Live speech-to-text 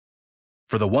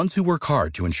For the ones who work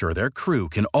hard to ensure their crew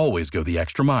can always go the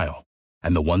extra mile,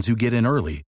 and the ones who get in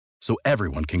early so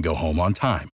everyone can go home on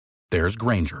time, there's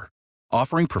Grainger,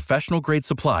 offering professional-grade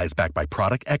supplies backed by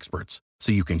product experts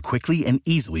so you can quickly and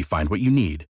easily find what you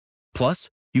need. Plus,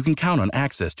 you can count on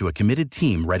access to a committed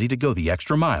team ready to go the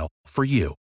extra mile for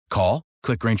you. Call,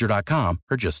 click Grainger.com,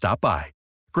 or just stop by.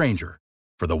 Grainger,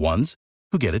 for the ones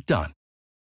who get it done.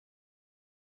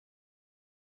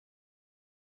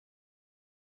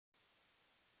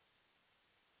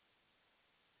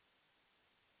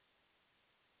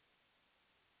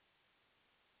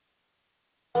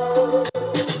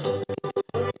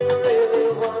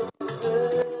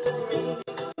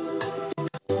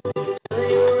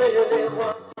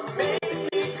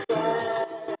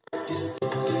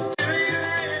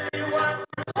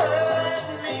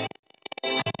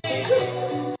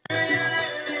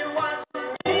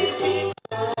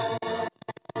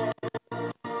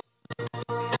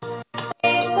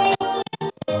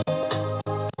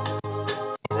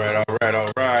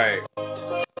 All right.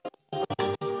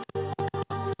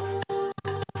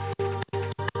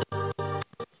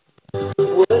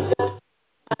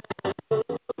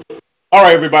 All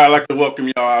right, everybody, I'd like to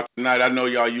welcome y'all out tonight. I know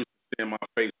y'all used to seeing my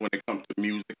face when it comes to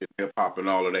music and hip-hop and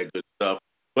all of that good stuff.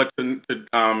 But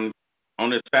on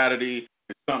this Saturday,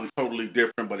 it's something totally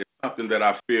different, but it's something that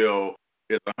I feel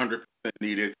is 100%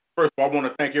 needed. First of all, I want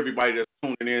to thank everybody that's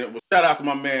tuning in. Well, shout out to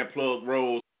my man, Plug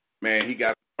Rose. Man, he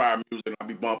got fire music. I'll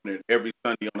be bumping it every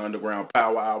Sunday on Underground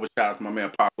Power Hour. Shout out to my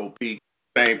man, Paco P.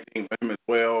 Same thing for him as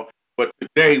well. But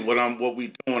today, what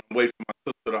we doing, I'm waiting for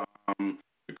my sister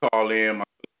to call in. My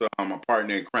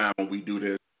partner in crime when we do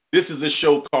this. This is a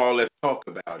show called Let's Talk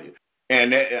About It.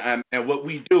 And what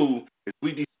we do is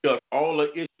we discuss all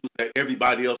the issues that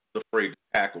everybody else is afraid to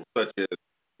tackle, such as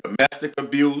domestic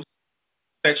abuse,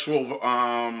 sexual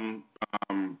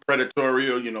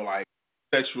predatory, like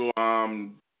sexual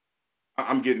I'm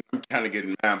kind of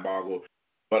getting mind boggled,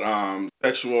 but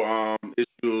sexual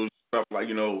issues, stuff like,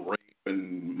 rape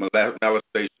and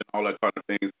molestation, all that kind of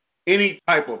things. Any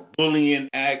type of bullying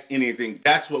act, anything.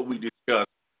 That's what we discuss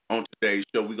on today's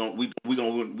show. We're gonna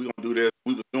do this.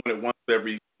 We were doing it once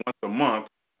a month.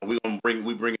 And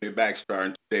we're bringing it back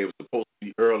starting today. It was supposed to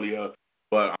be earlier,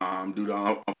 but due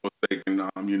to unforsaken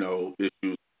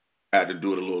issues, I had to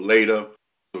do it a little later.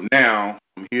 So now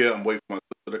I'm here. I'm waiting for my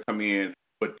sister to come in.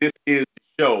 But this is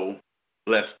the show.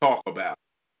 Let's talk about it.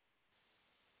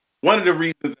 One of the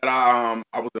reasons that I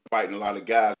was inviting a lot of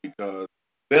guys because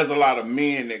there's a lot of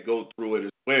men that go through it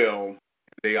as well. And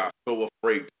they are so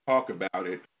afraid to talk about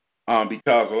it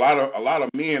because a lot of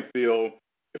men feel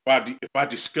if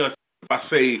I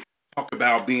say talk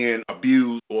about being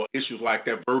abused or issues like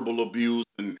that, verbal abuse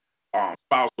and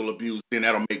spousal abuse, then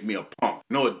that'll make me a punk.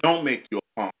 No, it don't make you a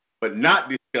punk, but not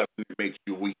discussing it makes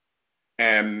you weak.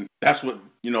 And that's what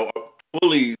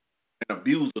bullies and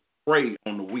abusers prey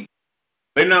on the weak.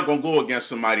 They're not gonna go against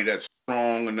somebody that's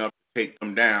strong enough to take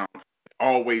them down.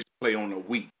 Always play on the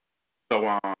weak.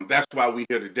 So that's why we're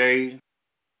here today.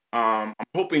 I'm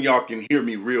hoping y'all can hear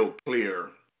me real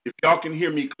clear. If y'all can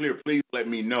hear me clear, please let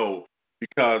me know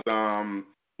because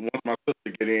once my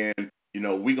sister get in,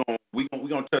 we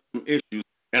gonna touch some issues,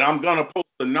 and I'm gonna post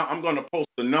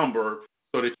the number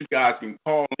so that you guys can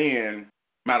call in.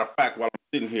 Matter of fact, while I'm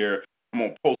sitting here, I'm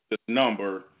gonna post this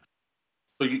number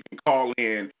so you can call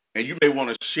in, and you may want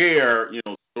to share,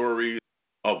 stories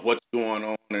of what's going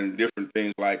on and different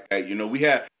things like that.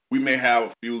 We may have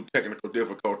a few technical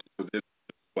difficulties with this,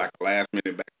 like a last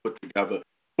minute back put together,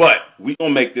 but we're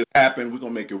gonna make this happen. We're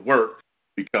gonna make it work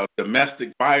because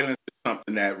domestic violence is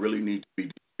something that really needs to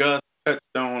be discussed, touched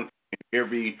on in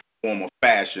every form of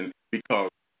fashion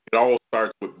because it all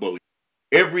starts with bullying.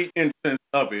 Every instance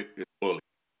of it is bullying.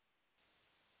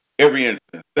 Every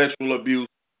instance, sexual abuse,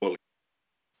 bullying.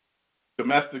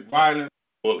 Domestic violence,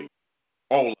 bullying.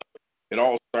 All of it. It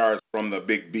all starts from the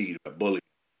big B, the bullying.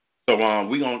 So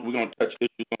we're gonna touch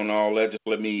issues on all that. Just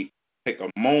let me take a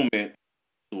moment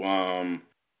to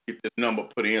get this number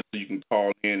put in so you can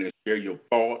call in and share your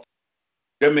thoughts.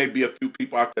 There may be a few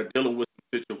people out there dealing with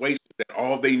some situations that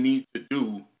all they need to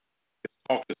do is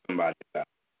talk to somebody about it.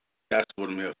 That's what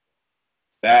I'm here for.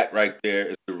 That right there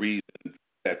is the reason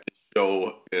that this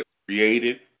show is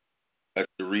created.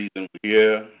 That's the reason we're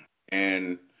here,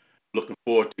 and looking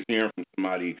forward to hearing from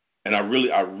somebody. And I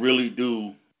really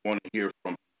do want to hear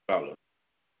from the fellas.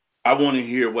 I want to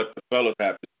hear what the fellas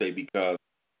have to say because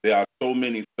there are so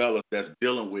many fellas that's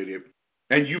dealing with it,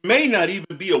 and you may not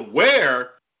even be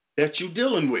aware that you're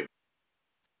dealing with it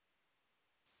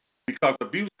because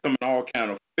abuse comes in all kind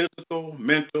of physical,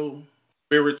 mental,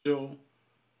 spiritual,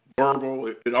 verbal.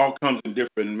 It all comes in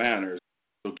different manners.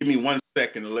 So give me 1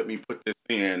 second and let me put this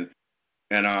in,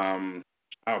 and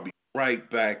I'll be right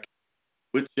back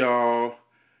with y'all.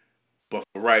 But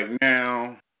for right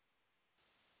now,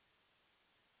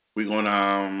 we're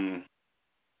gonna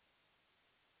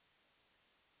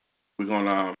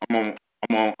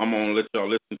I'm gonna let y'all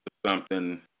listen to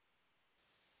something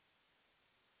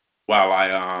while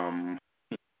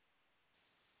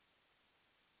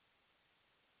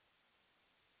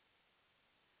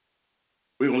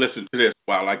we're gonna listen to this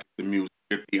while I get the music.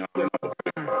 Get the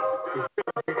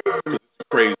it's a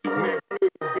crazy world,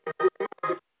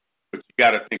 but you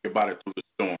gotta think about it through the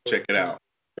storm. Check it out.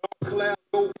 Clouds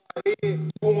over my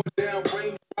head, pouring down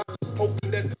raindrops,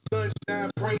 hoping that the sunshine,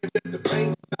 praying that the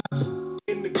pain stops.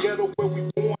 In the ghetto where we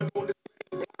born on the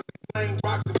same block, flame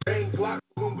rock the same clock.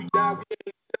 When we die, we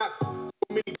ain't shot. So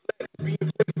many blacks being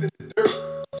placed in the dirt.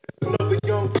 Another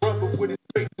young brother with his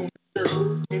face on the shirt.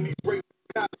 And these racist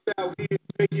cops out here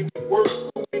making it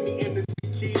worse. So many innocent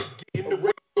kids getting the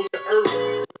rape from the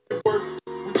earth. It works.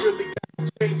 We really got some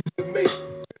changes to make.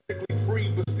 Physically free,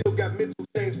 but still got mental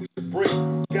change we should break.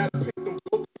 Gotta pick them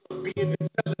books up, being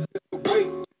intelligent the way.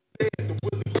 Stand the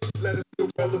Willie Lynch letters still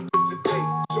relevant today.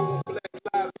 Showing black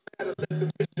lives matter, let the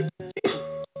mission begin.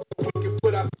 So we can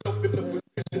put ourselves in the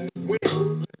position to win.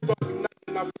 Let's start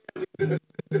uniting our families and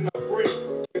assisting our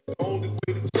friends. It's the only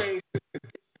way to change this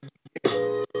condition.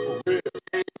 For real.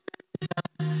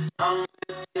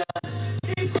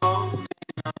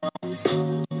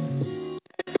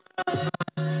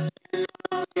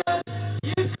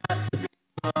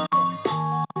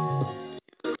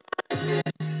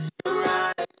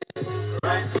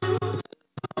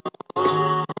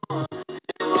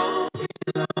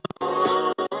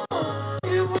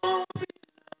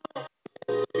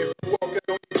 If you walking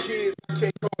on your kids, I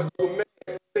can't call you a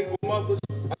man. Single mothers,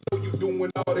 I know you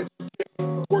doing all that you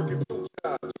can. Working 2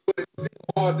 jobs, but it's still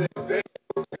hard to advance.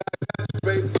 God got you,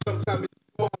 baby. Sometimes it's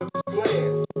hard to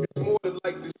plan. It's more than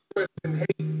likely stress and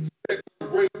hate, sex and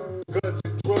rape, guns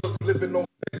and drugs, living on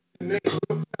Section 8.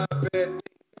 Sometimes bad things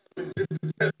happen just to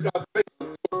test our faith.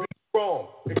 So be strong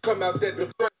and come out that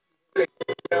depression state.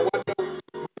 Now I know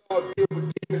we all deal with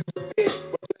demons within,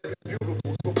 but black is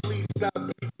beautiful, so please stop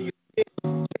bleeding your skin.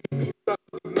 Be stuck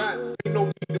or not, ain't no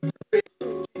need to pretend.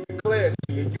 Keep it classy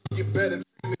and you get better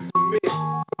treatment from men.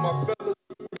 So my fellas,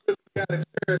 we really gotta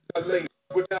cherish our ladies.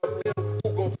 Without them, who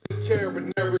gon' take care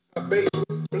and nourish our babies?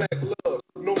 Black love,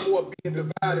 no more being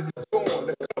divided and torn.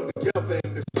 Let's come together in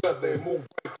this weather and move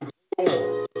right through the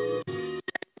storm.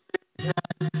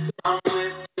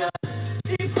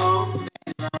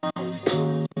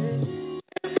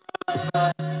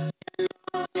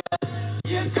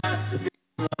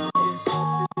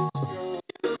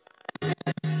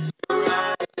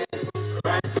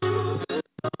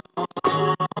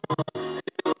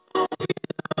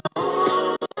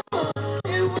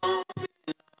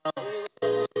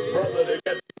 Brother, they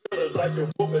got you feeling like your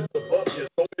woman's above you.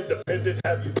 So independent,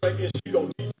 have you thinking she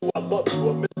don't need you? I love you.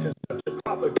 A misconception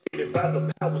propagated by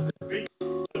the powers that be.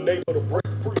 Unable to break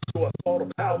free, so I saw the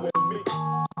power in me.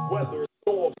 Whether it's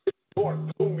storm, it's dark,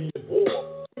 gloomy, and warm.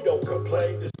 We don't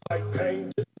complain, despite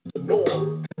pain, this is the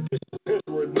norm. Conditions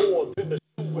hindering more than the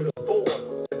shoe with a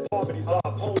thorn. And poverty's our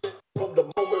opponent from the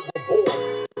moment we're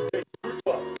born. They creep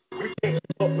up. We can't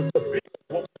keep up with the beat.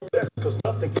 Well, that's because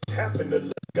nothing can happen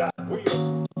unless God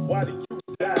wills. Why the youth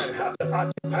die and have to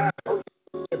occupy earth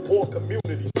in poor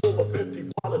communities full of empty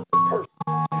wallets and purses?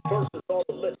 These verses all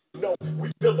to let you know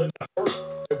we feeling the hurt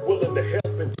and willing to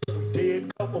help until we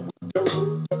dead, covered with dirt.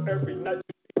 So every night you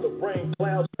see the rain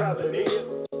clouds traveling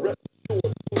in. Rest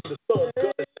assured, soon the sun's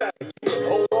gonna shine again.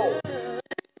 Hold on.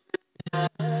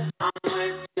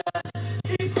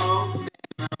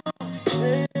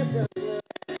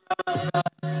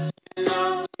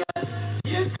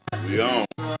 We on.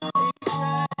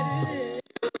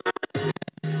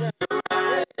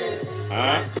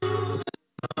 Huh?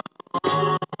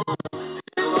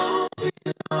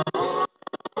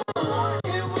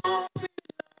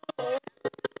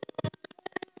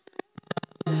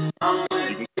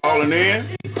 You can calling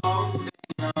in.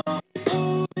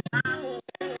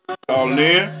 Calling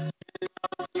in.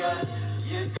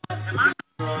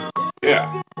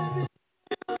 Yeah.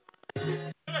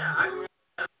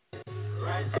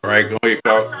 All right, go ahead,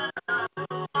 call.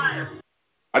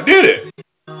 I did it.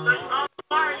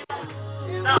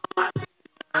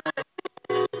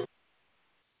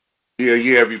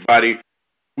 Yeah, everybody.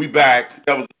 We back.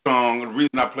 That was the song. The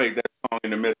reason I played that song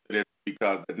in the midst of this is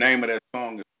because the name of that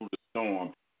song is Through the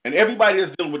Storm. And everybody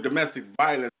that's dealing with domestic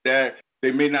violence, that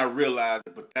they may not realize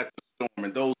it, but that's the storm.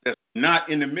 And those that's not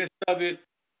in the midst of it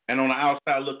And on the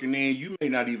outside looking in, you may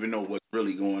not even know what's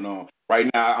really going on. Right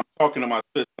now, I'm talking to my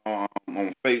sister on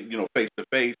face, face to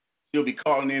face. She'll be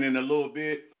calling in a little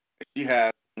bit. And she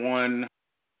has one.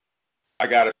 I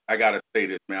gotta say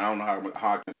this, man. I don't know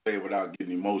how I can say it without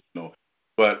getting emotional.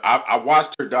 But I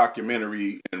watched her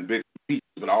documentary in bits and pieces,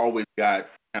 but I always got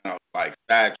kind of like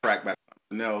sidetracked by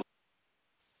something else.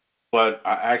 But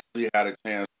I actually had a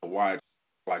chance to watch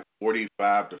like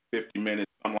 45 to 50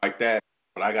 minutes, something like that.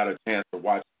 But I got a chance to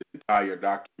watch the entire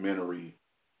documentary,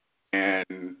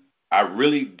 and I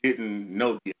really didn't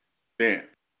know the extent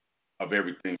of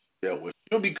everything she dealt with.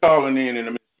 She'll be calling in, and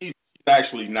I mean, she's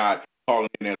actually not calling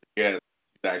in as a guest.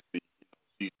 She's actually,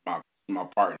 she's my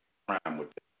partner in crime with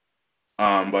it.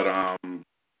 But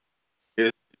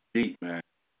it's deep, man.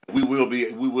 We will be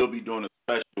doing a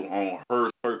special on her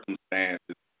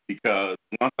circumstances because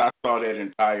once I saw that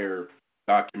entire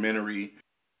documentary,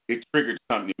 it triggered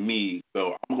something in me.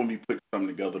 So I'm gonna be putting something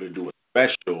together to do a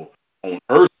special on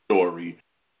her story.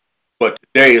 But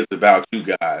today is about you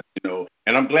guys,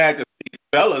 And I'm glad to see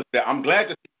fellas that I'm glad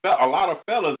to see a lot of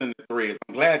fellas in the threads.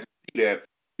 I'm glad to see that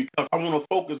because I want to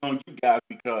focus on you guys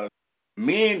because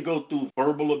men go through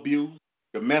verbal abuse,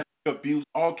 domestic abuse,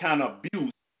 all kind of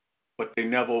abuse, but they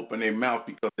never open their mouth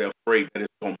because they're afraid that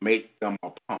it's gonna make them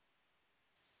a punk.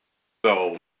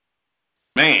 So,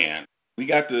 man, we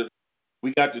got to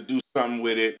do something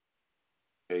with it.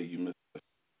 Hey, you missed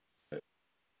it.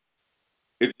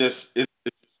 It's just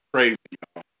crazy,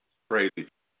 y'all. It's crazy.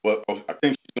 But I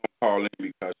think she's gonna call in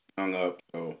because she hung up.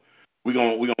 So we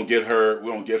gonna get her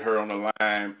on the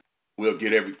line. We'll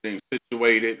get everything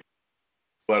situated.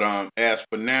 But as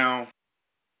for now,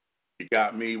 you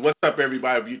got me. What's up,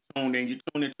 everybody? If you tuned in,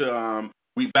 into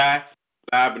We Back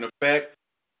Live in Effect.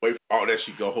 Wait, oh, there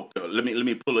she go. Let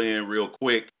me pull her in real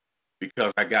quick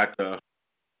because I got the.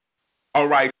 All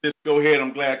right, sis, go ahead.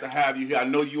 I'm glad to have you here. I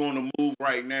know you're on the move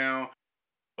right now,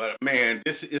 but man,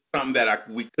 this is something that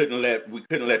we couldn't let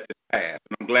this pass.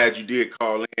 And I'm glad you did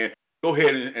call in. Go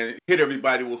ahead and hit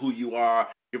everybody with who you are.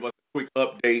 Give us a quick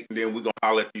update, and then we're gonna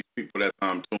holler at these people that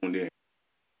tuned in.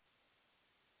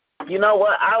 You know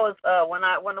what? I was when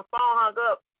the phone hung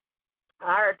up,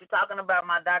 I heard you talking about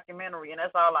my documentary, and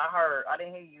that's all I heard. I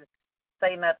didn't hear you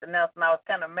say nothing else, and I was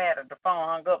kind of mad that the phone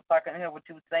hung up so I couldn't hear what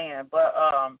you were saying. But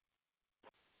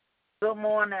good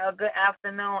morning or good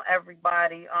afternoon,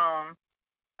 everybody. I'm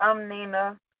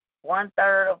Nina,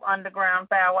 1/3 of Underground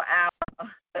Power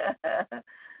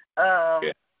Hour.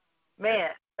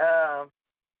 Man,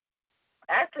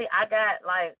 actually, I got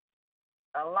like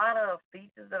a lot of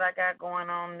features that I got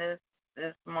going on this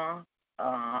month.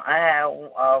 I had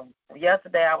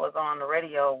yesterday I was on the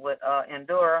radio with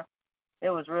Endura. It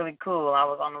was really cool. I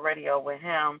was on the radio with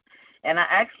him, and I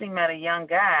actually met a young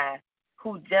guy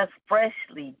who just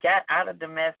freshly got out of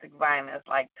domestic violence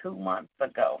like 2 months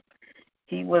ago.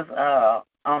 He was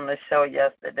on the show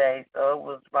yesterday, so it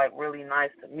was like really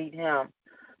nice to meet him.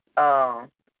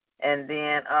 And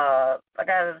then I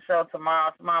got a show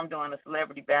tomorrow. Tomorrow I'm doing a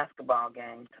celebrity basketball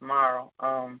game tomorrow.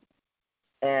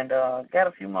 And got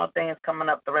a few more things coming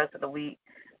up the rest of the week.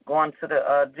 Going to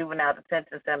the juvenile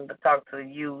detention center to talk to the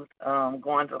youth.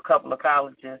 Going to a couple of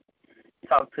colleges,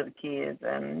 talk to the kids,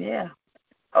 and yeah.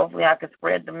 Hopefully I can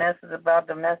spread the message about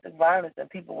domestic violence and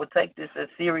people will take this as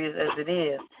serious as it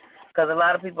is. Because a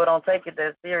lot of people don't take it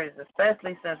that serious,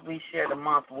 especially since we share the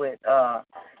month with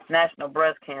National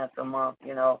Breast Cancer Month.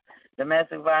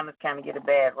 Domestic violence kind of get a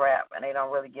bad rap, and they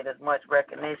don't really get as much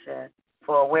recognition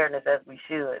for awareness as we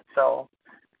should. So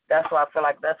that's why I feel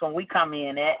like that's when we come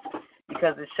in at,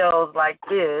 because it shows like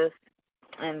this,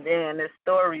 and then there's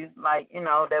stories like,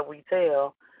 that we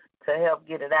tell to help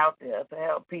get it out there, to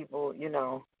help people,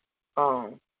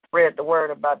 spread the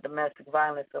word about domestic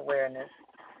violence awareness.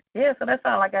 Yeah, so that's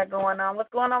all I got going on. What's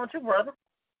going on with you, brother?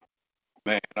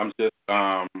 Man, I'm just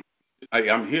I'm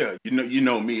here. You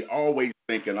know me, always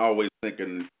thinking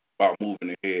about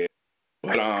moving ahead.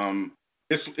 But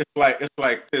it's like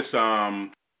this.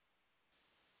 I'm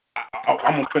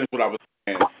gonna finish what I was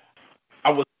saying. I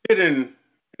was sitting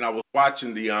and I was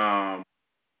watching I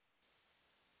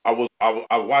was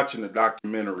watching the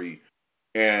documentary,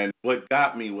 and what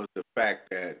got me was the fact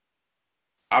that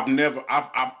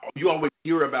you always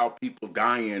hear about people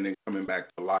dying and coming back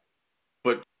to life,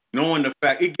 but knowing the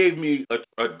fact, it gave me a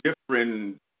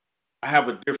different. I have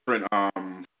a different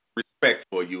respect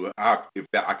for you, if I could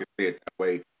say it that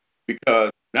way, because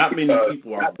not many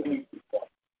people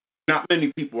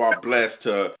are blessed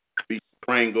to be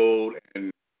strangled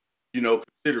and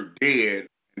considered dead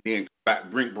and then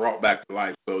brought back to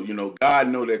life. So God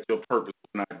know that your purpose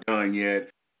is not done yet,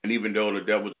 and even though the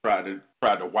devil tried to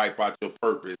wipe out your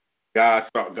purpose,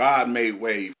 God made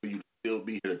way for you to still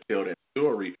be here to tell that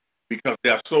story because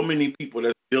there are so many people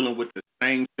that's dealing with the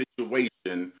same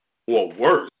situation or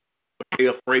worse, but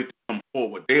they're afraid to come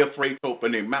forward. They're afraid to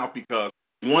open their mouth because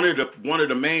one of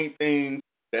the main things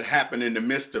that happen in the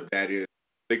midst of that is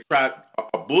they try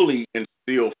a bully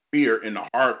instill fear in the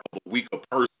heart of a weaker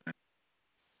person.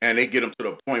 And they get them to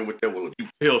the point where they will, if you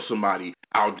tell somebody,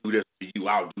 I'll do this to you,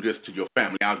 I'll do this to your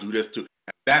family, I'll do this to.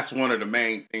 And that's one of the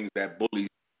main things that bullies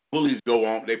go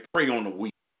on. They prey on the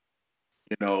weak,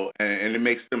 and it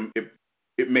makes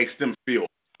them feel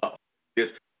tough.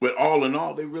 But all in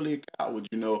all, they really a coward,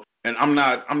 And I'm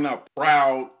not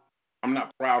proud. I'm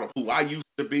not proud of who I used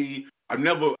to be. I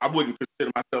wouldn't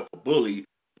consider myself a bully,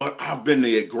 but I've been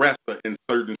the aggressor in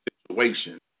certain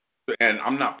situations, and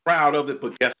I'm not proud of it.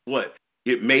 But guess what?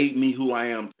 It made me who I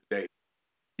am today.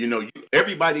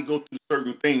 Everybody go through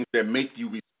certain things that make you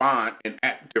respond and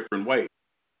act different ways.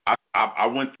 I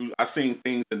seen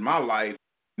things in my life,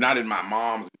 not in my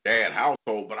mom's and dad's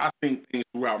household, but I seen things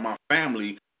throughout my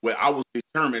family where I was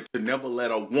determined to never let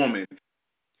a woman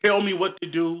tell me what to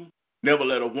do, never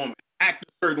let a woman act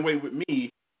a certain way with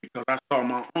me because I saw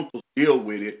my uncles deal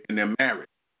with it in their marriage.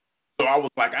 So I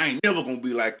was like, I ain't never going to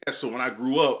be like that. So when I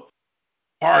grew up,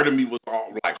 part of me was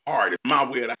all like hard. It's my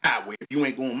way or the highway. If you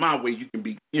ain't going my way, you can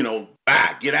be,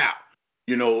 bye, get out.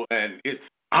 And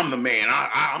I'm the man.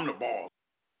 I'm the boss.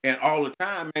 And all the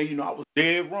time, man, I was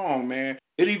dead wrong, man.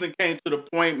 It even came to the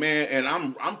point, man, and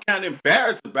I'm kind of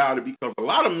embarrassed about it because a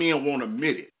lot of men won't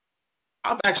admit it.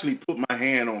 I've actually put my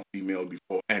hand on female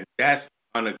before, and that's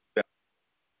unacceptable.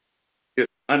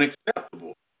 It's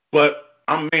unacceptable. But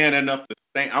I'm man enough to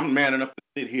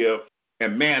sit here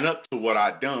and man up to what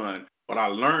I've done, but I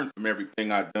learned from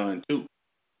everything I've done too.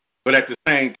 But at the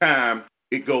same time,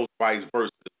 it goes vice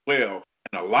versa as well.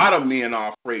 And a lot of men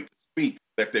are afraid to speak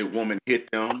that their woman hit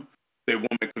them, their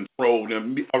woman controlled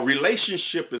them. A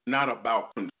relationship is not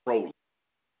about controlling.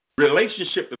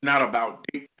 Relationship is not about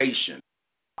dictation.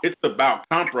 It's about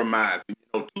compromising.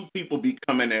 Two people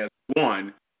becoming as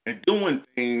one and doing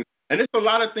things. And it's a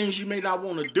lot of things you may not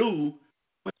want to do,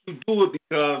 but you do it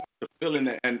because the feeling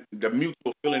and the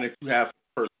mutual feeling that you have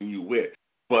for the person you with.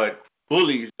 But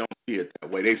bullies don't see it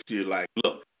that way. They see it like,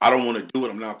 look, I don't want to do it.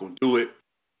 I'm not going to do it.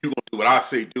 You're going to do what I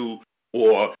say do,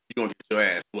 or you're going to get your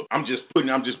ass whooped. I'm just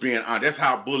being honest. That's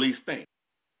how bullies think.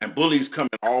 And bullies come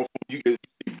in all forms. You can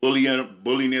see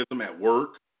bullyism at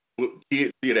work.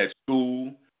 Kids see it at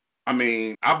school. I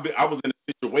mean, I was in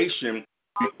a situation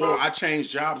before I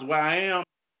changed jobs where I am.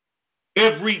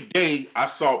 Every day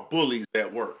I saw bullies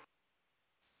at work.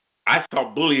 I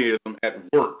saw bullyism at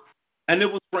work. And it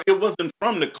wasn't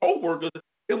from the coworkers.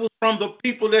 It was from the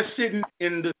people that's sitting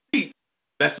in the seat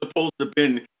that's supposed to have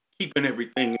been keeping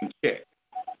everything in check.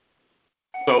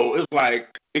 So it's like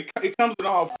it comes in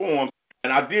all forms.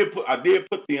 And I did put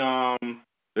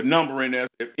the number in there.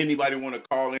 If anybody want to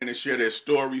call in and share their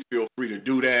story, feel free to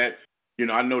do that.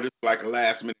 I know this is like a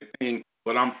last minute thing,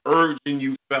 but I'm urging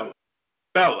you, fellas,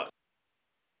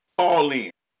 call in,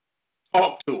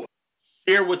 talk to us,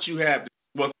 share what you have,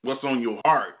 what's on your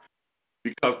heart,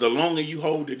 because the longer you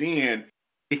hold it in,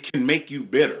 it can make you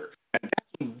bitter. And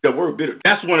that's the word bitter.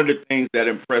 That's one of the things that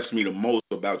impressed me the most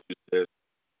about you, sis.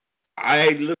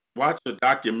 I watched a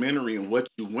documentary and what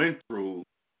you went through.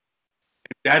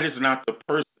 That is not the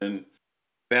person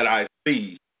that I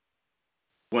see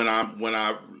when I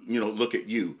look at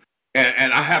you.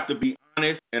 And I have to be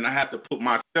honest, and I have to put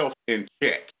myself in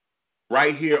check.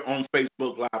 Right here on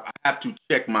Facebook Live, I have to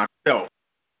check myself.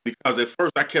 Because at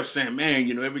first I kept saying, man,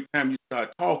 every time you start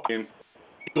talking,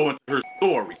 you go into her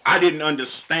story. I didn't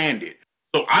understand it.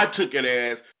 So I took it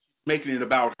as making it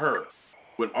about her.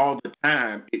 When all the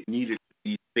time it needed to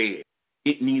be said.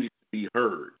 It needed to be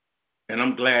heard. And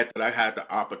I'm glad that I had the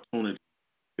opportunity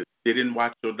to sit and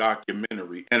watch your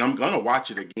documentary. And I'm going to watch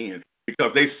it again.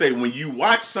 Because they say when you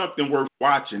watch something worth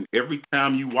watching, every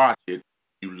time you watch it,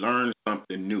 you learn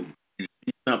something new. You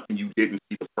see something you didn't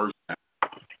see the first time.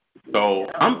 So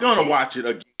I'm going to watch it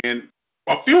again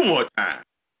a few more times.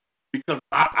 Because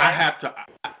I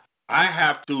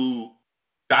have to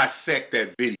dissect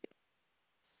that video.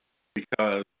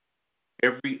 Because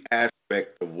every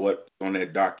aspect of what's on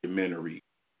that documentary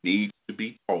needs to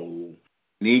be told,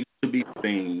 needs to be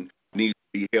seen, needs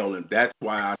to be held. And that's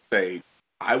why I say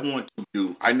I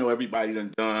know everybody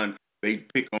done, they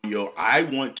pick on I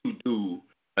want to do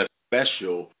a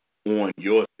special on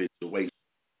your situation.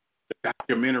 The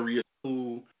documentary is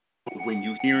cool, but when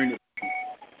you're hearing it,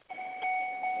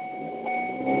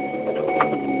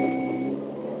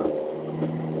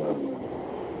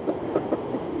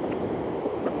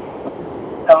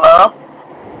 Hello?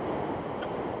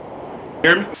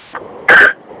 hear me?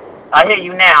 I hear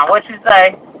you now. What you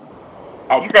say?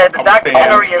 You said the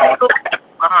documentary is cool.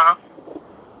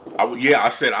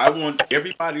 I said I want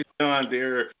everybody's done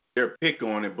their pick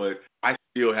on it, but I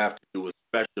still have to do a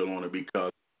special on it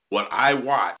because what I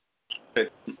watch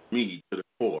sets me to the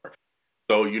core.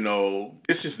 So,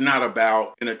 this is not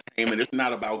about entertainment. It's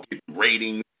not about getting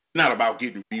ratings. It's not about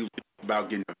getting views. It's about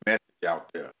getting a message out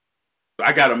there. So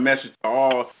I got a message to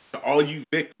all you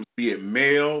victims, be it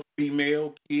male,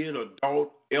 female, kid,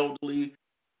 adult, elderly.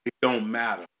 It don't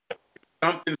matter. If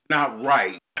something's not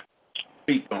right,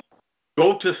 speak on it.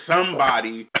 Go to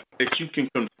somebody that you can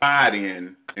confide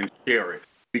in and share it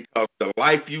because the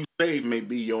life you save may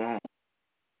be your own.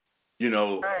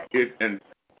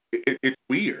 It's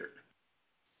weird.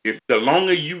 If the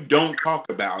longer you don't talk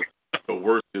about it, the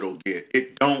worse it'll get.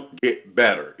 It don't get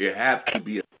better. It has to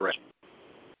be addressed.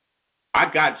 I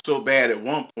got so bad at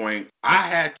one point, I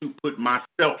had to put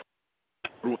myself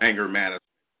through anger management.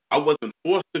 I wasn't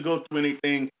forced to go through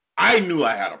anything. I knew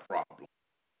I had a problem.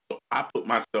 So I put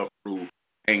myself through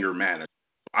anger management.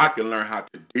 So I can learn how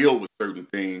to deal with certain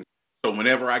things. So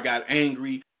whenever I got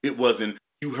angry, it wasn't,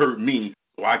 you hurt me,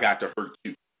 so I got to hurt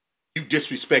you. You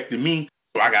disrespected me,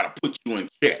 so I got to put you in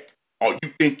check. Or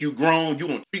you think you grown, you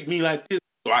want to treat me like this,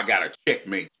 so I got to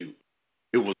checkmate you.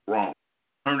 It was wrong,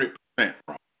 100%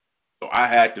 wrong. So I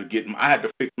had to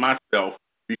fix myself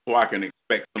before I can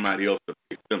expect somebody else to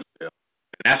fix themselves.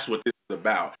 And that's what this is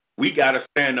about. We got to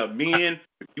stand up. Men,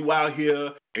 if you out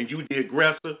here and you the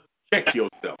aggressor, check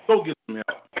yourself. Go get some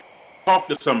help. Talk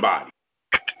to somebody.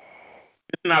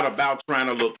 It's not about trying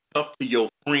to look up to your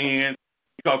friends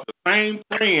because the same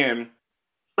friend,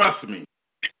 trust me,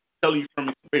 tell you from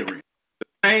experience,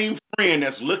 the same friend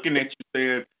that's looking at you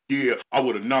saying, yeah, I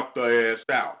would have knocked her ass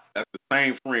out. That's the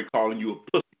same friend calling you a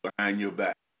pussy behind your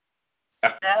back.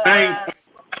 That's the same friend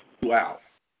calling you out.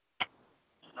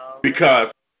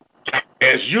 Because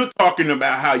as you're talking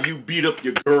about how you beat up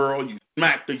your girl, you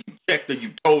smacked her, you checked her,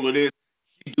 you told her this,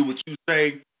 she do what you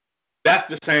say, that's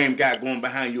the same guy going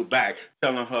behind your back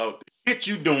telling her the shit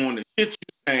you doing, the shit you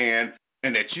saying,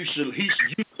 and that you should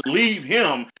leave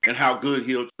him and how good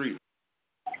he'll treat you.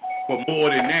 But more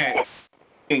than that,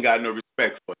 he ain't got no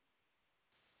respect for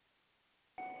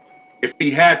you. If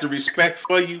he had the respect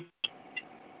for you,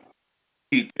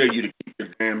 he'd tell you to keep your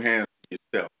damn hands to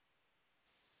yourself.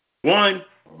 One,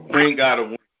 you ain't got to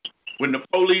win. When the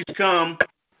police come,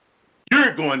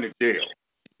 you're going to jail.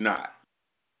 Not.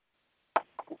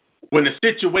 When the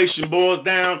situation boils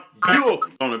down, you're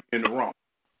going to be in the wrong.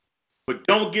 But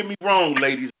don't get me wrong,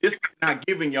 ladies. This is not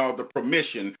giving y'all the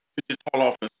permission to just haul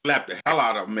off and slap the hell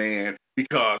out of a man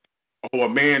because a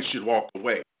man should walk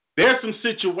away. There's some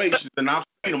situations, and I've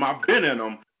seen them, I've been in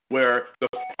them, where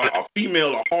a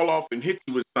female will haul off and hit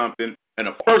you with something, and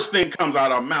the first thing comes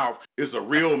out of her mouth is a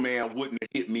real man wouldn't have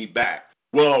hit me back.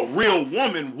 Well, a real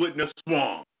woman wouldn't have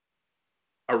swung.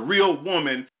 A real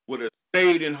woman would have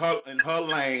stayed in her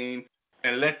lane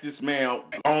and let this man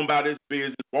go on about his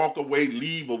business, walk away,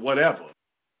 leave, or whatever.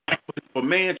 But if a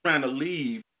man trying to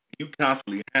leave, you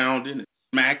constantly hounding and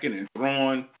smacking and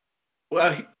throwing,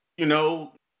 well,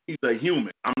 he's a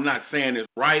human. I'm not saying it's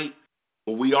right,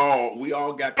 but we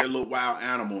all got that little wild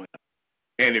animal in us.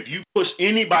 And if you push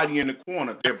anybody in the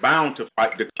corner, they're bound to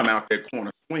fight to come out that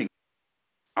corner swinging.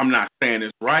 I'm not saying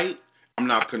it's right. I'm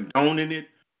not condoning it.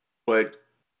 But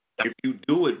if you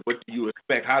do it, what do you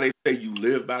expect? How they say you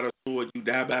live by the sword, you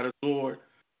die by the sword.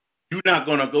 You're not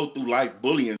going to go through life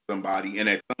bullying somebody, and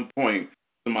at some point,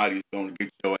 somebody's going to get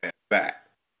your ass back.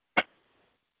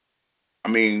 I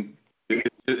mean, it's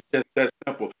just that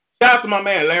simple. Shout out to my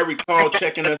man Larry Call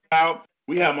checking us out.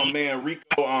 We have my man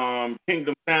Rico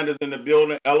Kingdom Sanders in the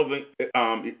building.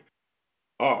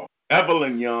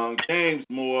 Evelyn Young, James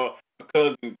Moore, my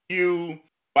cousin Q,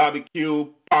 Bobby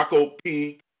Q, Paco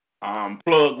P,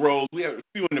 Plug Rose. We have a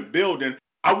few in the building.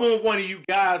 I want one of you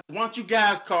guys, why don't you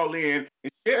guys call in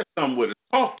and share something with us.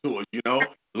 Talk to us,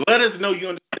 Let us know you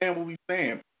understand what we're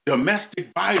saying.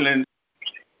 Domestic violence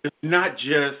is not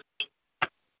just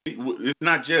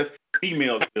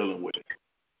females dealing with it.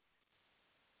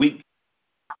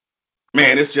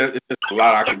 It's just a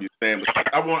lot I can be saying.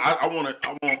 But I want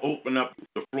to open up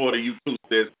the floor to you too,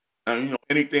 sis.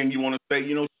 Anything you want to say,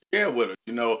 share with us,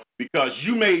 because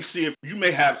you may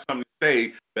have something to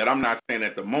say that I'm not saying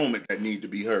at the moment that need to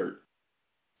be heard.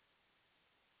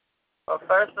 Well,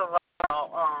 first of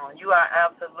all, you are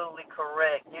absolutely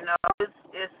correct.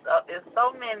 It's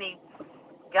so many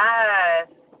guys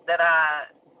that I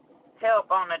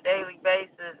help on a daily basis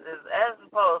as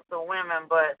opposed to women,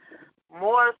 but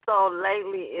more so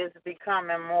lately it's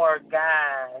becoming more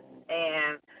guys.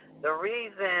 And the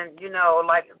reason,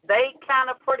 like they kind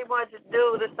of pretty much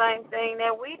do the same thing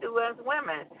that we do as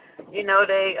women. You know,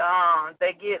 they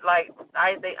get like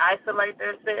they isolate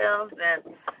themselves, and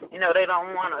you know they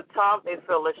don't want to talk. They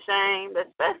feel ashamed,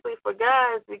 especially for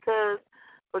guys, because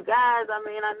for guys, I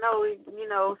mean, I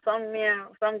know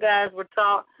some guys were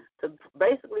taught to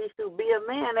basically to be a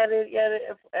man at a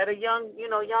young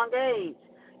age.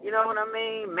 You know what I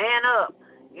mean? Man up.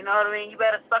 You know what I mean? You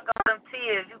better suck up them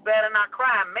tears. You better not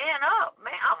cry. Man up,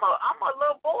 man. I'm a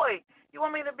little boy. You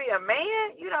want me to be a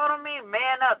man? You know what I mean?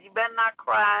 Man up. You better not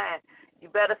cry. And you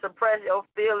better suppress your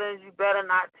feelings. You better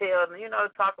not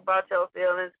talk about your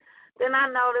feelings. Then I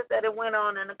noticed that it went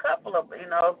on in a couple of,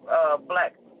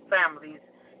 black families.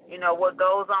 You know, what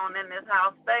goes on in this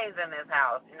house stays in this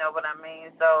house. You know what I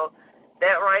mean? So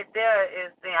that right there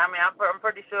is, I'm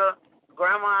pretty sure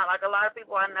grandma, like a lot of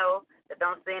people I know that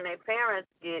don't see their parents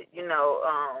get,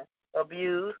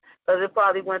 abused, because it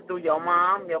probably went through your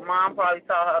mom. Your mom probably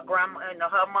saw her grandma,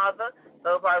 her mother.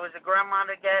 So it probably was your grandma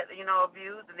that got,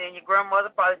 abused, and then your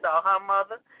grandmother probably saw her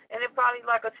mother, and it probably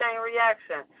like a chain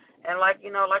reaction. And like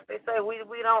they say, we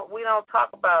don't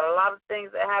talk about it. A lot of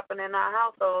things that happen in our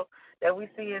household that we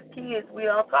see as kids, we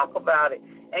don't talk about it.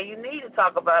 And you need to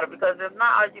talk about it, because if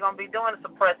not, all you're gonna be doing is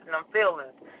suppressing them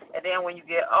feelings. And then when you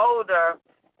get older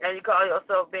and you call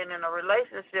yourself being in a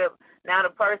relationship, now the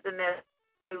person that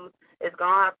is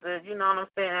gonna have to,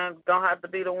 gonna have to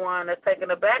be the one that's taking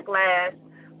the backlash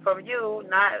from you,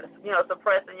 not,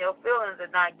 suppressing your feelings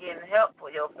and not getting help for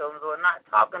your feelings, or not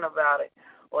talking about it,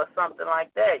 or something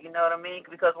like that. You know what I mean?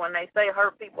 Because when they say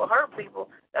hurt people,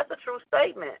 that's a true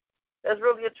statement. That's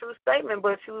really a true statement.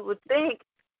 But you would think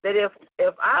that if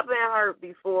I've been hurt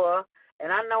before,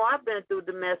 and I know I've been through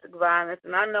domestic violence,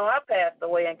 and I know I passed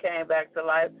away and came back to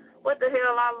life, what the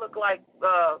hell I look like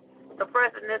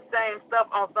suppressing this same stuff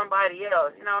on somebody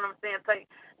else? You know what I'm saying?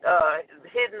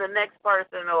 Hitting the next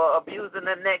person or abusing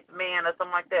the next man or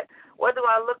something like that. What do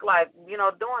I look like,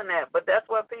 doing that? But that's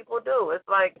what people do. It's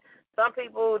like some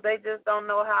people, they just don't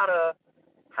know how to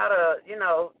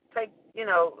take,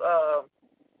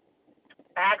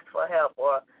 ask for help,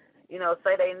 or,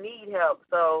 say they need help.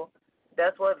 So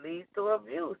that's what leads to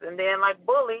abuse. And then like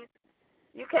bullies,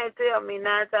 you can't tell me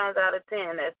 9 times out of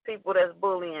 10 that people that's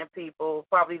bullying people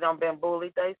probably done been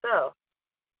bullied themselves.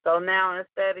 So now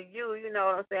instead of you know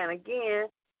what I'm saying, again,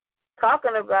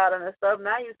 talking about it and stuff,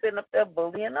 now you're sitting up there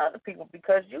bullying other people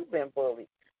because you've been bullied.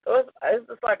 So it's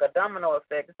just like a domino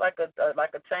effect. It's like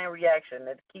a chain reaction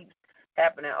that keeps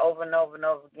happening over and over and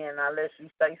over again unless you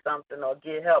say something or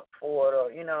get help for it,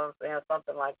 or, you know what I'm saying,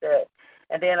 something like that.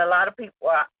 And then a lot of people,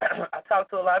 I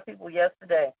talked to a lot of people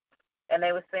yesterday, and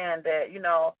they were saying that,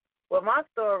 well, my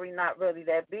story not really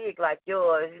that big like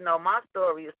yours. My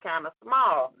story is kind of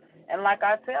small. And like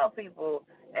I tell people,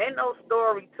 ain't no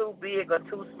story too big or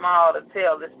too small to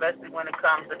tell, especially when it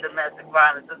comes to domestic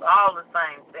violence. It's all the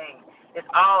same thing. It's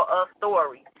all a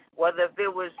story. Whether if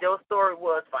it was your story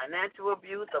was financial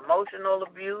abuse, emotional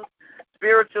abuse,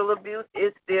 spiritual abuse,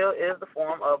 it still is a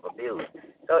form of abuse.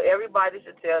 So everybody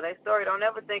should tell their story. Don't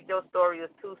ever think your story is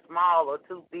too small or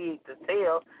too big to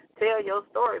tell. Tell your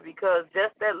story, because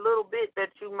just that little bit that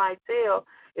you might tell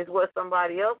is what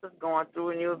somebody else is going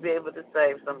through, and you'll be able to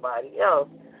save somebody else.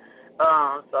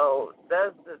 So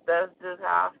that's just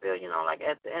how I feel, like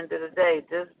at the end of the day,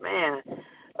 just, man,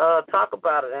 talk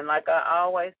about it. And like I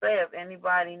always say, if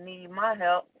anybody need my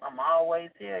help, I'm always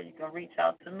here. You can reach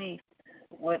out to me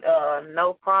with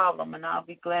no problem, and I'll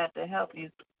be glad to help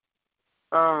you.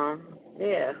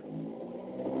 Yeah.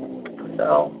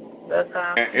 So that's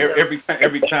how. Every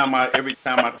time I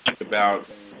think about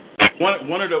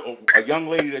one of a young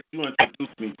lady that you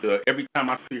introduced me to, every time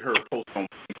I see her post on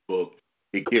Facebook,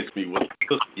 it gets me. Was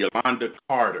Sister Yolanda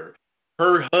Carter.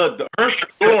 Her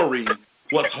story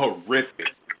was horrific.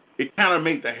 It kind of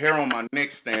made the hair on my neck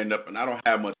stand up, and I don't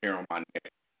have much hair on my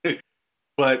neck.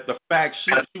 But the fact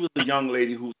she was a young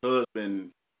lady whose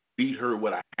husband beat her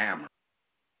with a hammer.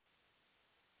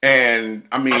 And,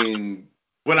 I mean,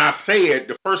 when I say it,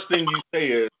 the first thing you say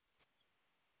is,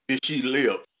 did she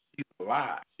live? She's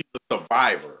alive. She's a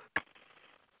survivor.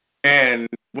 And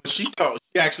when she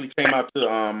actually came out to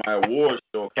my award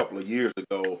show a couple of years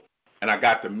ago, and I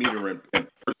got to meet her in person.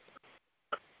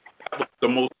 That was the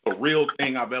most surreal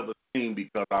thing I've ever seen,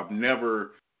 because I've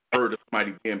never heard of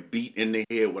somebody being beat in the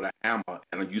head with a hammer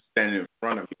and you standing in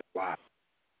front of me alive.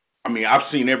 I mean,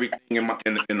 I've seen everything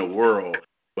in the world,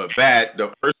 but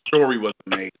her story was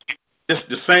amazing. It's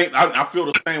the same. I feel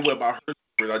the same way about her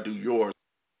story as I do yours.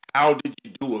 How did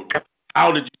you do it?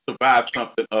 How did you survive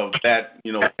something of that,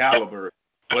 caliber?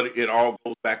 But it all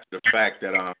goes back to the fact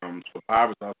that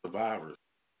survivors are survivors.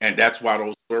 And that's why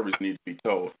those stories need to be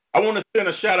told. I want to send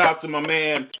a shout out to my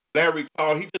man Larry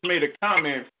Call. He just made a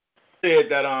comment, said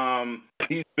that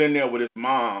he's been there with his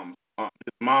mom.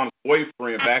 His mom's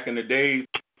boyfriend back in the days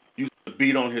used to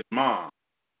beat on his mom.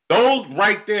 Those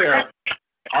right there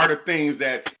are the things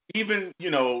that even,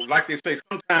 like they say,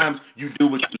 sometimes you do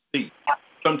what you see.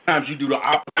 Sometimes you do the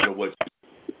opposite of what you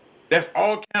see. That's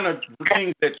all kind of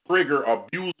things that trigger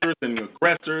abusers and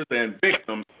aggressors and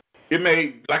victims. It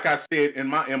may, like I said, in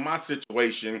my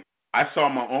situation, I saw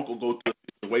my uncle go through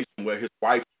a situation where his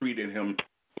wife treated him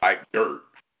like dirt.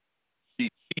 She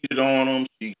cheated on him.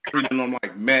 She treated him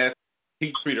like mess.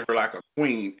 He treated her like a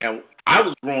queen. And I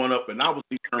was growing up, and I was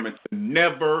determined to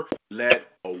never let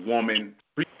a woman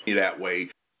treat me that way.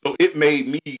 So it made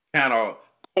me kind of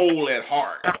cold at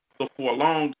heart. So for a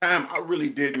long time, I really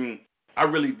didn't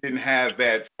have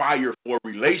that fire for a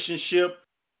relationship.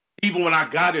 Even when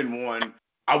I got in one,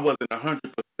 I wasn't 100%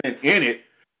 in it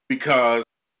because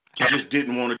I just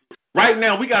didn't want to. Right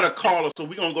now, we got a caller, so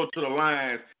we're going to go to the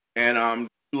lines and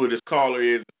see what this caller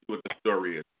is, see what the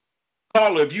story is.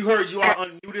 Caller, if you heard you are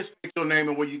unmuted, state your name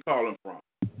and where you calling from.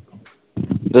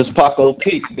 This Paco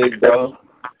Peach, big bro.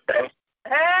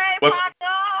 Hey,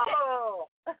 Paco!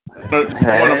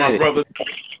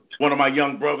 One of my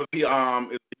young brothers, he is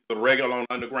a regular on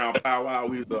Underground Powwow.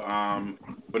 He's a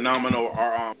phenomenal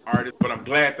artist, but I'm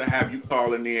glad to have you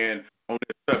calling in on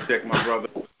this subject, my brother.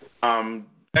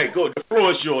 Hey, go. The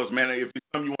floor is yours, man. If it's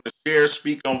something you want to share,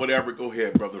 speak on, whatever, go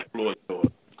ahead, brother. The floor is yours.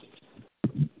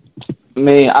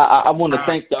 Man, I want to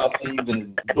thank y'all for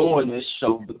even doing this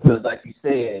show because, like you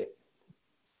said,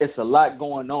 it's a lot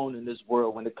going on in this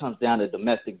world when it comes down to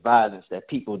domestic violence that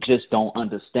people just don't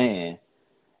understand,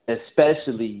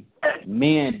 especially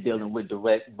men dealing with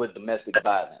domestic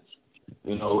violence.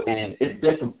 And it's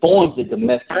different forms of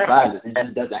domestic violence. It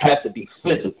just doesn't have to be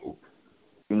physical.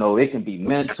 It can be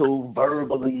mental,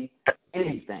 verbally,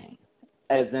 anything.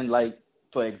 As in, like,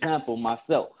 for example,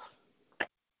 myself.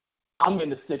 I'm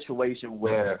in a situation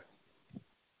where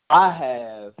I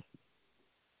have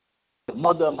the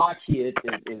mother of my kids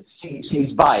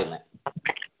she's violent.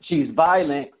 She's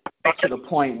violent to the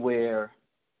point where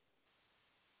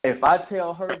if I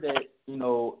tell her that,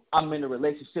 I'm in a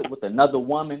relationship with another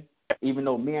woman, even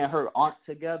though me and her aren't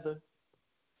together,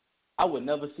 I would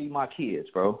never see my kids,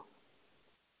 bro.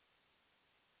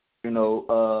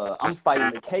 I'm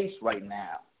fighting a case right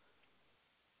now,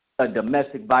 a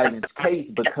domestic violence case,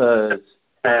 because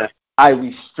I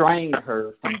restrained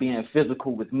her from being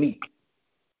physical with me.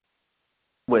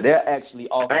 Well, they're actually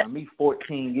offering me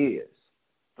 14 years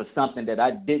for something that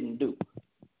I didn't do.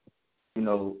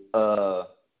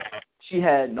 She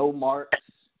had no marks.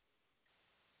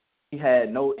 She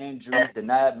had no injuries,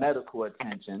 denied medical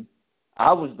attention.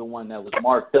 I was the one that was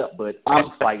marked up, but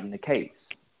I'm fighting the case.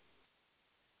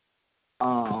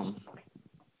 Man,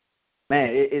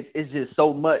 it's just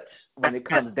so much when it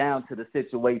comes down to the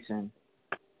situation,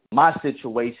 my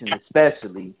situation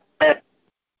especially.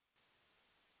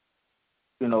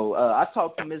 I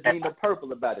talked to Ms. Nina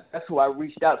Purple about it. That's who I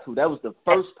reached out to. That was the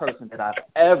first person that I've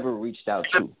ever reached out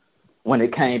to when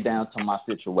it came down to my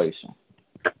situation.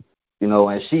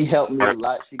 And she helped me a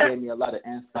lot. She gave me a lot of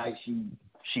insight.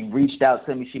 She reached out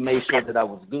to me. She made sure that I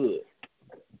was good.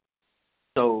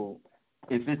 So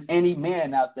if there's any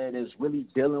man out there that's really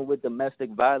dealing with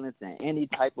domestic violence in any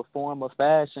type of form or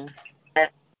fashion,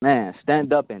 man,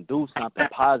 stand up and do something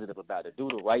positive about it. Do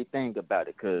the right thing about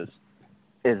it, because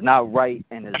it's not right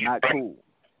and it's not cool.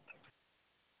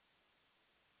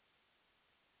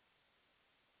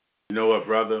 You know what,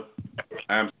 brother?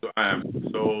 I am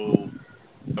so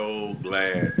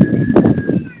glad.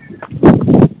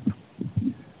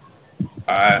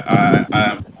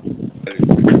 I'm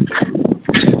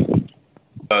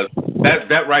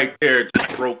that right there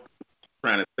just broke.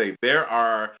 Trying to say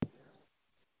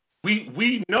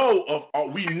we know of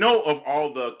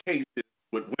all the cases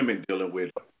with women dealing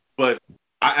with, but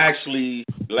I actually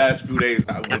last few days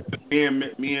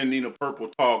me and Nina Purple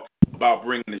talked about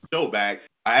bringing the show back.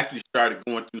 I actually started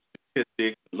going through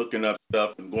statistics, looking up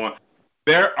stuff, and going.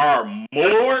 There are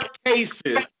more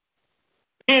cases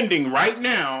pending right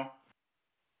now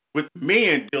with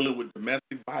men dealing with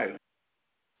domestic violence,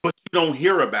 but you don't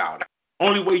hear about it.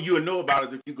 Only way you will know about it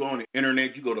is if you go on the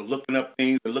internet, you go to looking up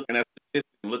things and looking at statistics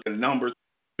and looking at numbers.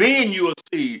 Then you will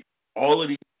see all of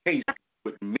these cases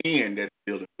with men that's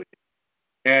dealing with it.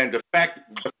 And the fact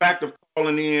of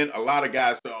calling in, a lot of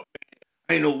guys say, oh, man,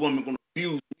 ain't no woman going to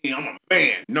abuse me. I'm a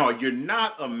man. No, you're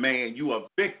not a man. You a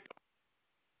victim.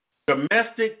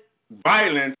 Domestic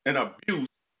violence and abuse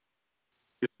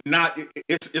is not.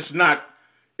 It's not.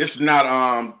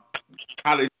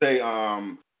 How they say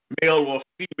male or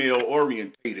female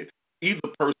orientated. Either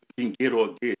person can get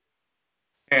or get.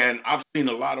 And I've seen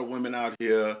a lot of women out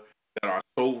here that are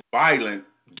so violent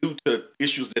due to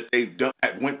issues that they've done,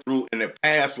 that went through in their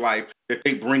past life, that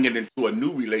they bring it into a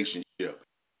new relationship.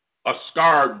 A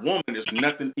scarred woman is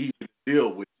nothing easy to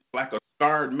deal with. Like a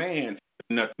scarred man is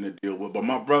nothing to deal with. But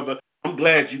my brother, I'm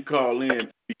glad you called in,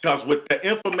 because with the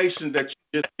information that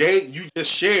you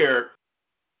just shared,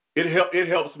 it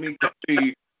helps me to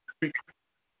see.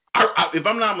 If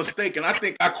I'm not mistaken, I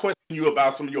think I questioned you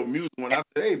about some of your music when I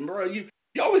said, "Hey, bro, you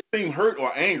always seem hurt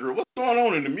or angry. What's going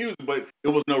on in the music?" But it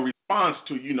was no response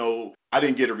to, I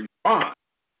didn't get a response.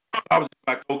 I was just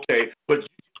like, okay, but you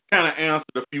kind of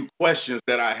answered a few questions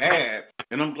that I had,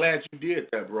 and I'm glad you did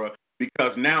that, bro,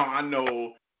 because now I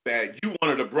know that you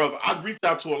one of the brothers. I reached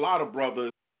out to a lot of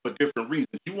brothers for different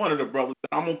reasons. You one of the brothers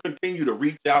that I'm going to continue to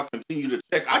reach out, continue to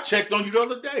check. I checked on you the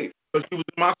other day because you was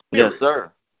in my spirit. Yes,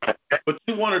 sir. But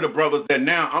you one of the brothers that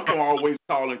now I'm going to always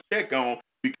call and check on,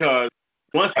 because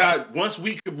once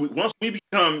we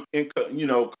become in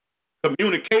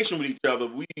communication with each other,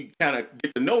 we kind of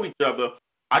get to know each other.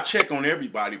 I check on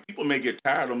everybody. People may get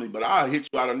tired of me, but I'll hit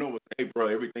you out of nowhere. Hey, bro,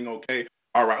 everything okay?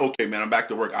 All right, okay, man, I'm back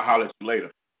to work. I'll holler at you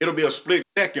later. It'll be a split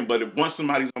second, but if once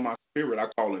somebody's on my spirit, I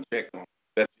call and check on them.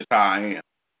 That's just how I am.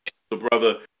 So,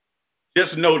 brother,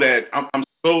 just know that I'm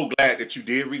so glad that you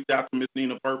did reach out to Miss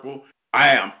Nina Purple.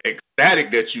 I am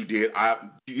ecstatic that you did.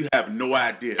 You have no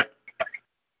idea.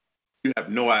 You have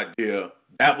no idea.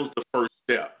 That was the first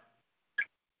step.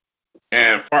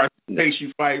 And as far as the case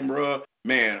you fighting, bro,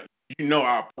 man,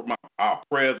 our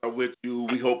prayers are with you.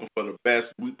 We hoping for the best.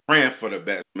 We praying for the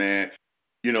best, man.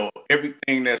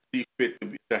 Everything that sees fit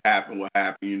to happen will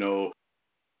happen.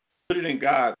 Put it in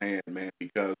God's hand, man,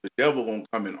 because the devil won't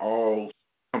come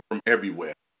from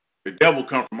everywhere. The devil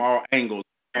come from all angles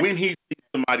when he sees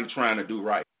somebody trying to do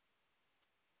right.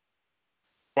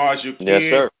 As far as your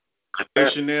kid,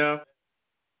 there,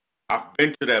 I've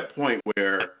been to that point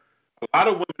where a lot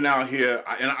of women out here,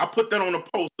 and I put that on a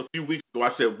post a few weeks ago.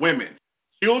 I said, women,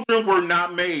 children were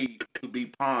not made to be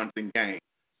pawns in games.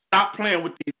 Stop playing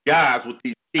with these guys, with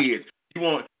these kids. You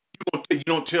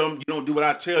don't tell them, you don't do what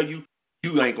I tell you,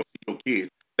 you ain't gonna see your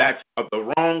kids. That's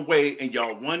the wrong way, and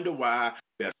y'all wonder why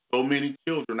there's so many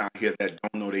children out here that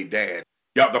don't know their dad.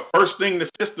 Y'all, the first thing the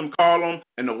system call them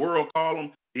and the world call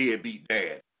them, deadbeat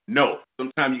dad. No,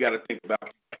 sometimes you got to think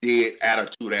about dead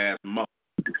attitude ass mother.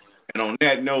 And on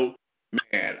that note,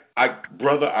 man,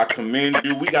 brother, I commend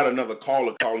you. We got another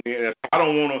caller calling in. I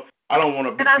don't want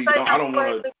to be beat on.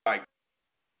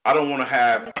 I don't want to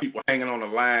have people hanging on the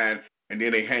line and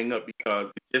then they hang up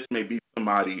because it just may be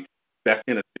somebody that's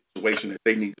in a situation that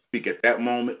they need to speak at that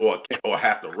moment or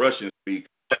have to rush and speak.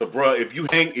 So, bro, if you're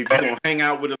gonna hang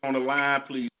out with us on the line,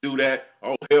 please do that.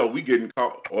 Oh hell, we getting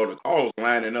called or the calls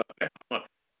lining up.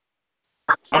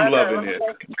 I'm loving it.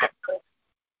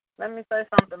 Let me say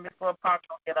something before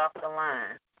Paco get off the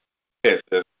line. Yes,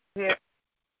 yes. Yeah.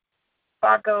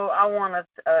 Paco, I wanna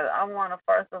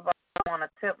first of all,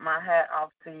 tip my hat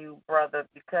off to you, brother,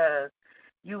 because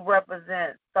you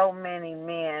represent so many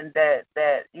men that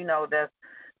that's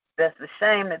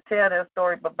ashamed to tell their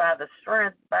story, but by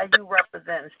you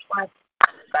representing strength,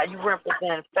 by you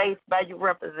representing faith, by you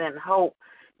representing hope,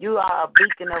 you are a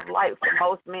beacon of light for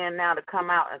most men now to come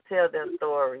out and tell their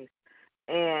stories.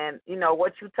 And,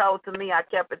 what you told to me, I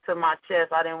kept it to my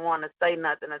chest. I didn't want to say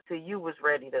nothing until you was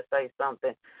ready to say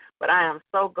something. But I am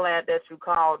so glad that you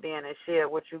called in and shared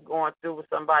what you're going through with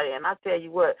somebody. And I tell you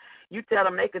what, you tell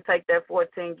them they could take that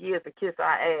 14 years to kiss our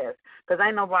ass. Because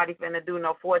ain't nobody finna do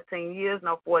no 14 years,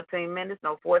 no 14 minutes,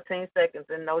 no 14 seconds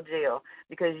in no jail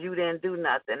because you didn't do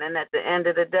nothing. And at the end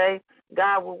of the day,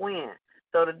 God will win.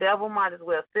 So the devil might as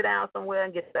well sit down somewhere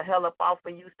and get the hell up off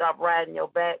of you, stop riding your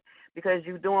back, because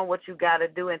you're doing what you got to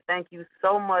do. And thank you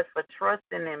so much for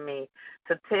trusting in me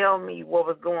to tell me what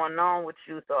was going on with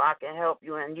you so I can help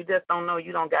you. And you just don't know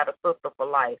you don't got a sister for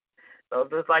life. So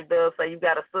just like they'll say, you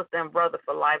got a sister and brother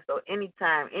for life. So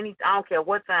anytime, I don't care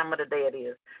what time of the day it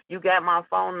is, you got my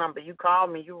phone number. You call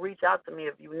me. You reach out to me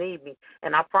if you need me.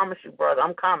 And I promise you, brother,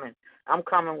 I'm coming.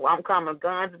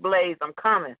 Guns blaze. I'm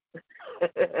coming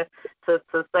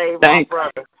to save my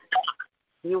brother.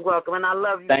 You're welcome. And I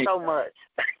love you so much.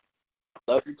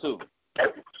 Love you too.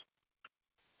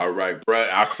 All right, bro.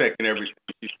 I second everything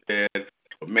you said.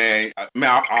 But man,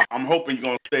 I'm hoping you're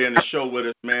gonna stay in the show with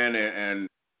us, man. And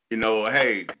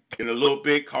hey, in a little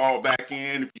bit, call back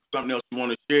in if you something else you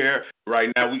want to share. Right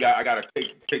now, I gotta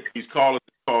take these callers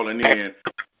calling in.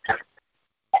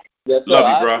 Yes,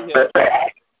 love you, bro.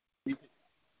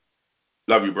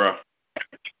 Love you, bro.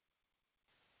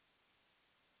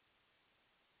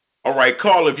 All All right,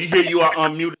 caller, if you hear you are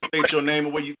unmuted, state your name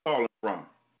and where you calling from.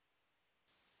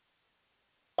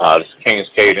 This is King's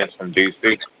Cadence from D.C.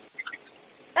 Hey,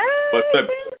 What's up?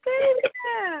 King's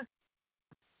Cadence.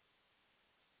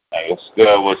 Hey, what's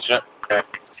good with you?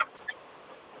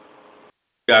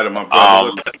 Got it, my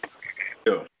brother.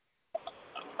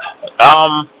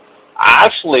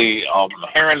 Actually,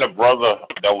 hearing the brother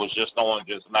that was just on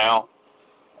just now,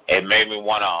 it made me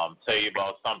want to tell you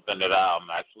about something that I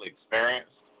actually experienced.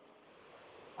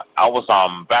 I was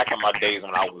back in my days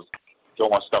when I was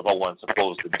doing stuff I wasn't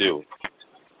supposed to do.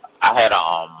 I had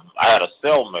a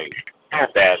cellmate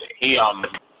that he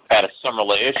had a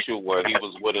similar issue where he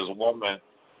was with his woman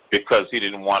because he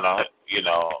didn't want to,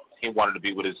 he wanted to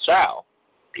be with his child,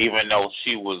 even though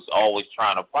she was always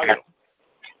trying to fight him.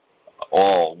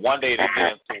 Or one day they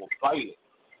get into a fight.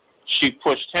 She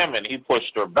pushed him and he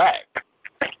pushed her back,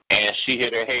 and she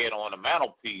hit her head on the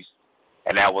mantelpiece,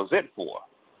 and that was it for her.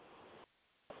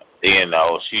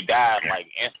 She died like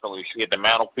instantly. She hit the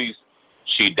mantelpiece.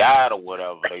 She died or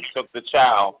whatever. They took the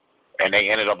child and they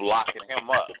ended up locking him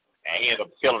up, and he ended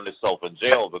up killing himself in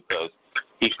jail because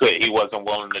he wasn't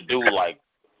willing to do like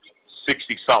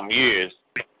 60-something years,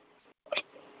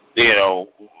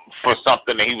 for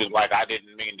something that he was like, I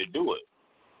didn't mean to do it.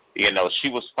 She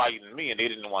was fighting me, and they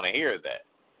didn't want to hear that.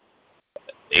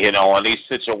 In these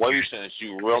situations,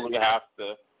 you really have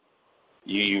to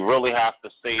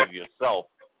save yourself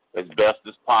as best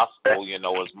as possible.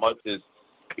 As much as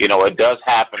it does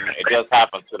happen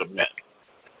to the men,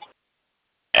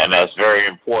 and that's very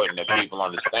important that people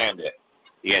understand that.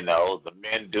 The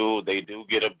men do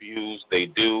get abused. They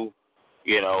do,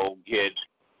 get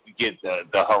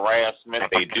the harassment.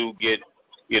 They do get,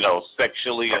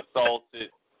 sexually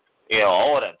assaulted,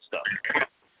 all that stuff.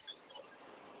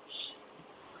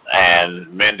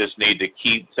 And men just need to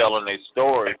keep telling their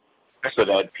story so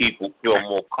that people feel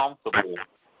more comfortable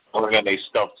bringing their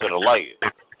stuff to the light.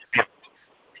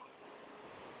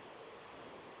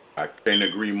 I can't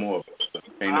agree more.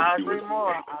 I agree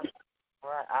more.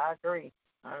 I agree.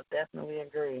 I definitely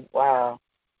agree. Wow.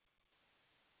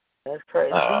 That's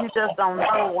crazy. You just don't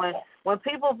know when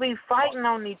people be fighting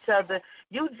on each other.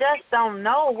 You just don't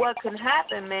know what can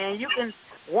happen, man. You can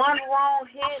one wrong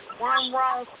hit, one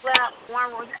wrong slap,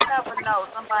 one wrong. You never know.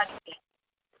 Somebody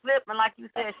slipped, and like you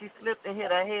said, she slipped and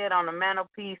hit her head on the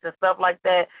mantelpiece and stuff like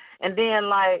that. And then,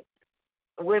 like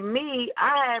with me,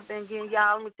 I have been getting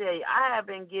let me tell you, I have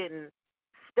been getting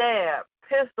stabbed,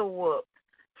 pistol whooped,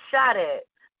 shot at.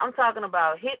 I'm talking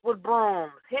about hit with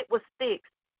brooms, hit with sticks,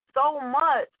 so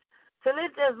much. Till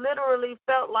it just literally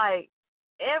felt like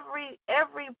every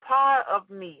part of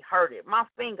me hurted. My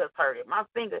fingers hurted.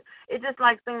 It just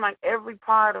seemed like every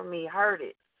part of me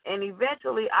hurted. And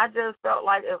eventually I just felt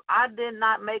like if I did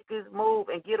not make this move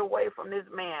and get away from this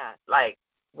man, like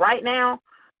right now,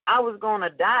 I was going to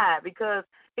die, because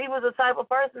he was the type of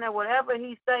person that whatever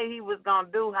he said he was going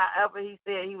to do, however he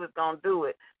said he was going to do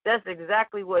it. That's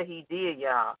exactly what he did,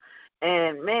 y'all.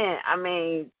 And, man, I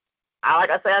mean,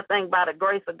 like I said, I think by the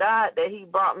grace of God that he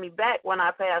brought me back when I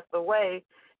passed away.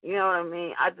 You know what I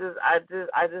mean? I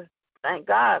just thank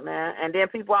God, man. And then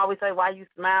people always say, why you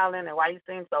smiling and why you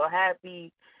seem so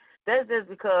happy? That's just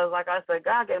because, like I said,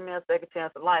 God gave me a second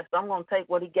chance of life. So I'm going to take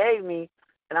what he gave me,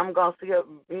 and I'm going to see,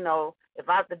 if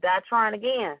I have to die trying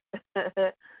again.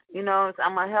 So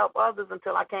I'm going to help others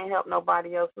until I can't help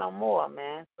nobody else no more,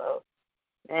 man. So,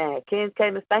 man, Ken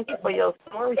Cadence, thank you for your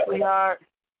story, sweetheart.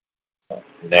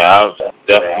 Yeah,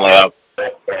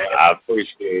 I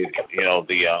appreciate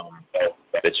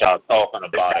that y'all talking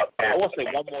about it. I want to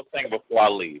say one more thing before I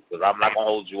leave, because I'm not gonna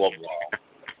hold you up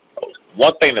long.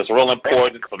 One thing that's real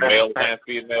important for males and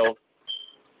females: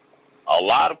 a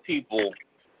lot of people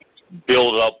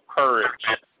build up courage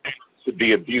to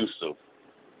be abusive.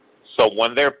 So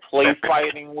when they're play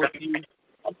fighting with you,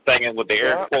 I'm saying with the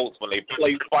air quotes, when they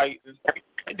play fighting,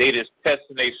 and they just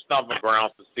testing their stomach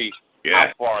grounds to see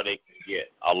how far they can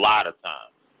get a lot of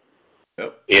times.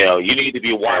 Yep. You need to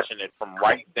be watching it from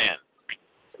right then,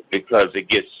 because it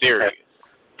gets serious.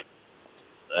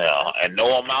 And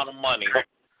no amount of money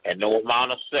and no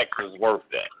amount of sex is worth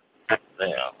that.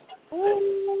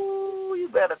 Ooh, you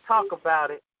better talk about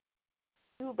it.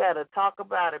 You better talk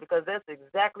about it, because that's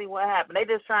exactly what happened. They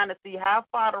just trying to see how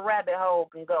far the rabbit hole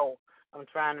can go. I'm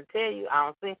trying to tell you, I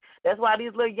don't see. That's why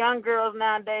these little young girls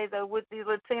nowadays are with these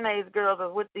little teenage girls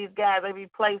or with these guys. They be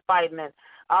play fighting and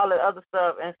all that other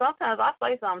stuff. And sometimes I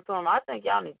say something to them. I think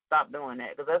y'all need to stop doing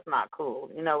that, because that's not cool.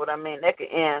 You know what I mean? That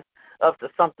could end up to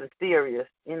something serious.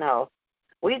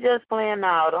 We just playing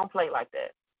now. Don't play like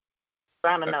that.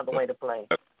 Find another way to play.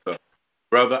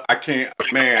 Brother, I can't,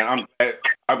 man,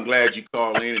 I'm glad you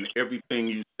called in, and everything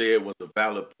you said was a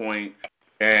valid point.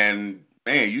 And,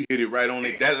 man, you hit it right on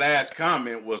it. That last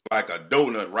comment was like a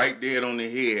donut right dead on the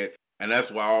head. And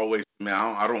that's why I always, man,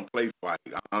 I don't play fight.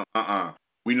 You're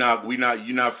not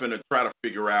finna try to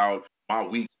figure out my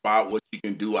weak spot, what you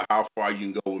can do, or how far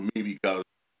you can go with me, because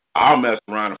I'll mess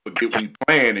around and forget we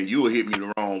playing, and you'll hit me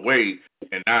the wrong way.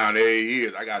 And now there he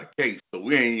is. I got a case. So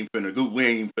we ain't even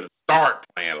finna start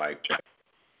playing like that.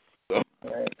 So,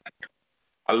 Right.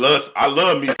 I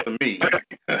love me some me.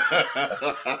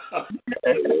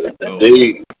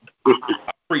 Indeed.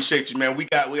 I appreciate you, man. We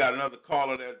got another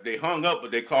caller that they hung up,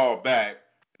 but they called back.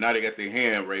 Now they got their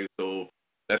hand raised. So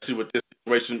let's see what this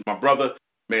situation. My brother,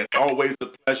 man, it's always a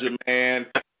pleasure, man.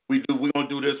 We gonna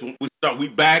do this. We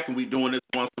back and we doing this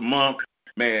once a month,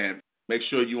 man. Make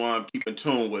sure you keep in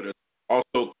tune with us.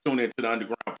 Also tune into the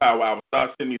Underground Power Hour.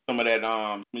 Start sending me some of that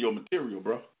some of your material,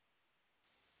 bro.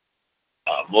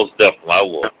 Most definitely, I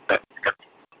will.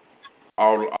 I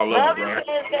love you, bro.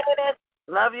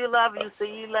 Love you.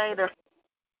 See you later.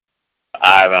 All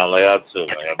right, man. Lay out too,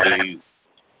 man.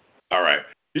 All right.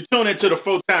 You're tuned into the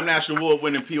full-time national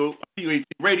award-winning POET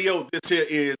Radio. This here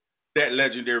is that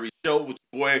legendary show with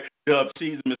your boy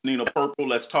DUBCEEZ and Miss Nina Purple.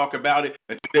 Let's talk about it.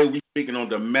 And today we're speaking on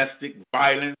domestic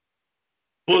violence,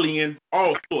 bullying,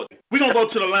 all sorts. We're going to go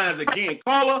to the lines again.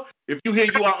 Caller, if you hear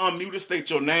you are unmuted, state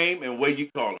your name and where you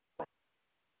calling from.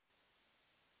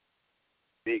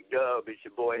 Big Dub, it's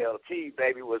your boy LT,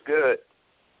 baby. What's good?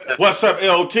 What's up,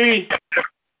 LT?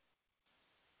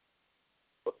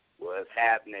 What's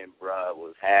happening, bro?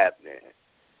 What's happening?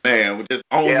 Man, we're just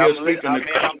on here speaking.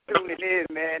 I'm tuning in,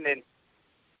 man, and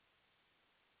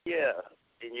yeah,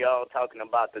 and y'all talking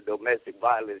about the domestic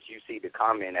violence. You see the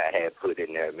comment I had put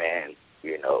in there, man.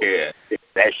 You know, yeah,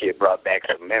 that shit brought back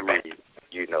some memories.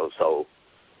 You know, so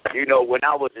when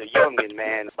I was a youngin',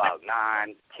 man, about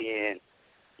 9, 10.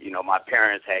 My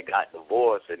parents had got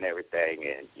divorced and everything,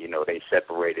 and, they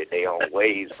separated their own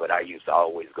ways, but I used to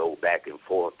always go back and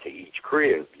forth to each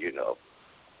crib,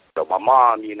 So my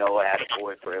mom, had a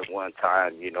boyfriend one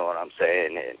time, you know what I'm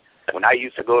saying, and when I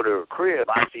used to go to her crib,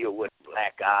 I see her with a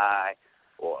black eye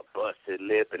or a busted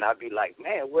lip, and I'd be like,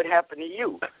 man, what happened to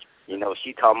you?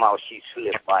 She talking about she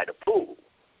slipped by the pool.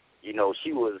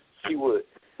 She would,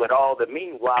 but all the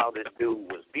meanwhile, this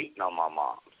dude was beating on my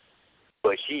mom.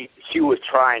 But she was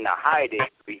trying to hide it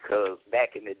because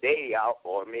back in the day,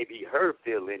 or maybe her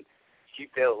feeling, she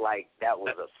felt like that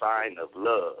was a sign of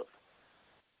love.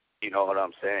 You know what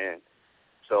I'm saying?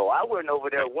 So I went over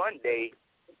there one day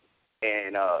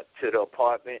and to the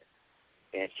apartment,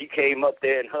 and she came up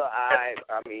there, and her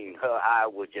eye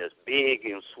was just big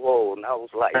and swollen. I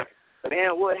was like,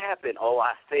 man, what happened? Oh,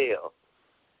 I fell.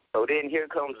 So then here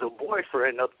comes the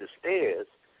boyfriend up the stairs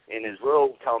in his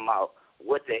robe talking about,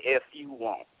 what the F you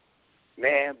want?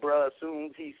 Man, bruh, as soon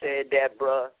as he said that,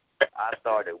 bruh, I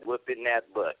started whipping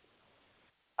that butt.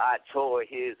 I tore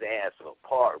his ass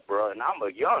apart, bruh, and I'm a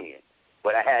youngin',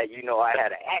 but I had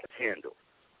an axe handle.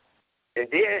 And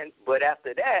then, but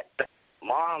after that,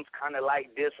 Mom's kind of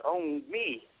like disowned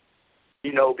me,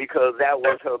 because that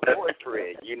was her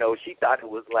boyfriend. She thought it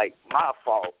was like my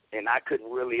fault, and I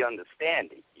couldn't really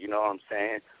understand it, you know what I'm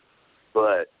saying?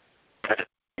 But,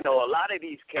 a lot of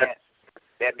these cats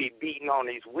that be beating on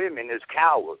these women is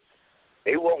cowards.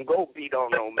 They won't go beat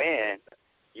on no man.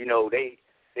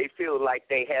 They feel like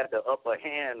they have the upper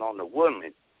hand on the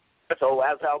woman. So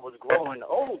as I was growing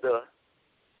older,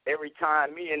 every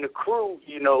time me and the crew,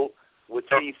 would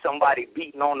see somebody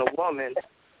beating on a woman,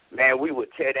 man, we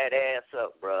would tear that ass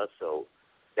up, bruh. So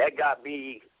that got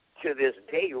me to this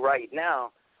day right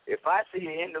now. If I see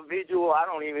an individual, I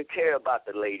don't even care about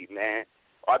the lady, man.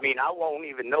 I won't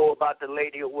even know about the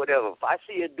lady or whatever. If I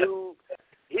see a dude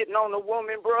hitting on a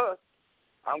woman, bro,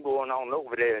 I'm going on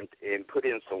over there and put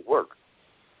in some work.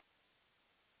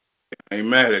 I ain't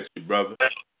mad at you, brother.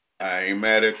 I ain't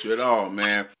mad at you at all,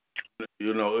 man.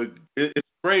 It's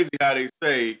crazy how they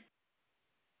say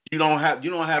you don't have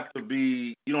to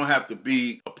be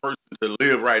a person to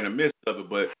live right in the midst of it,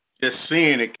 but just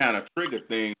seeing it kind of trigger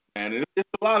things, man. And it's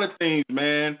a lot of things,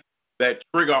 man, that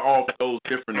trigger off those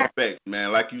different effects,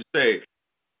 man. Like you said,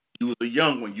 you was a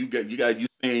young one. You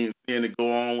seeing it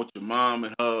go on with your mom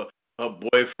and her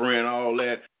boyfriend, all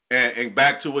that. And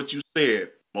back to what you said,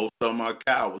 most of them are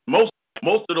cowards. Most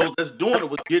of those that's doing it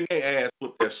was getting their ass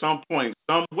whipped at some point,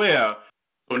 somewhere.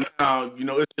 So now,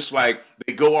 it's just like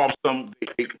they go off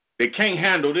they can't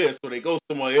handle this, so they go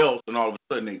somewhere else, and all of a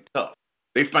sudden they tough.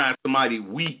 They find somebody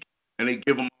weak, and they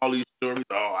give them all these stories.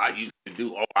 Oh, I used to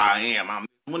do. Oh, I am.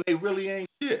 When they really ain't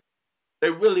shit. They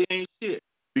really ain't shit.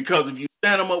 Because if you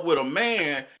stand them up with a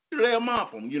man, they'll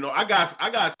mop them. I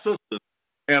got sisters,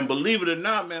 and believe it or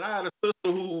not, man, I had a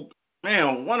sister who,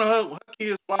 man, one of her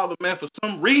kids' father, man, for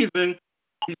some reason,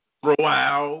 he throw her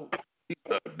out, he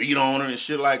beat on her and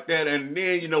shit like that. And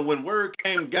then, when word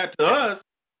got to us,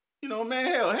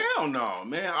 man, hell no,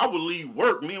 man. I would leave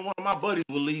work. Me and one of my buddies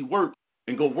would leave work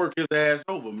and go work his ass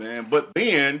over, man. But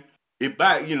then,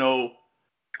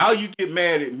 how you get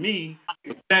mad at me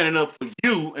for standing up for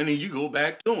you, and then you go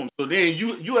back to him. So then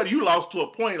you lost to a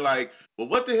point like, well,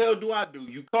 what the hell do I do?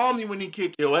 You call me when he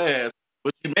kick your ass,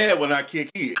 but you mad when I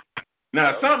kick his.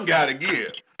 Now, something got to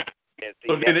give.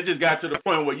 So then it just got to the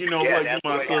point where, you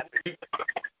my sister.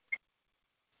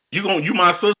 You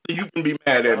my sister, you can be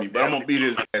mad at me, but I'm going to beat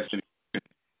his ass.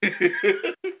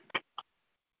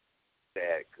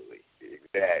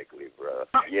 Exactly, bro.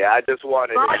 Yeah, I just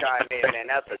wanted to chime in, man.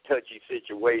 That's a touchy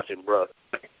situation, bro.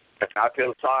 I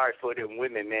feel sorry for them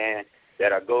women, man,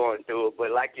 that are going through it.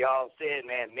 But like y'all said,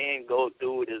 man, men go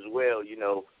through it as well.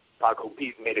 Paco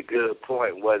Pete made a good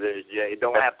point, whether it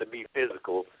don't have to be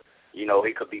physical.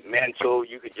 It could be mental.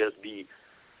 You could just be,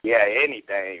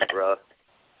 anything, bro.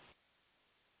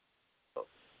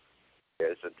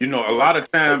 A lot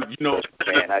of times,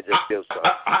 man, I just feel sorry.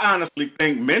 I honestly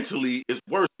think mentally it's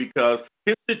worse because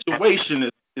his situation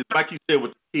is like you said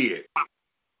with the kid.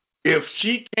 If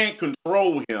she can't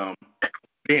control him,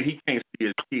 then he can't see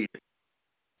his kid.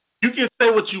 You can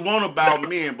say what you want about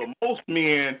men, but most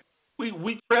men,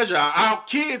 we treasure our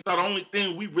kids are the only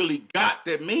thing we really got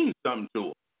that means something to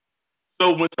us.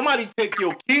 So when somebody take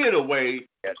your kid away,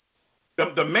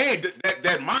 the man,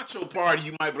 that macho party,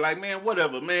 you might be like, man,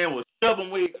 whatever, man, was shoving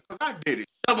where, because I did it,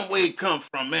 shoving where it comes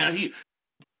from, man.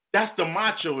 That's the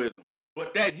machoism.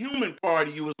 But that human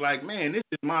party, you was like, man, this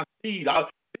is my seed. This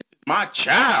is my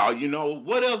child,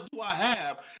 What else do I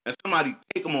have? And somebody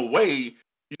take them away,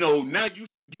 now you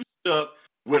stuck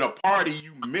with a party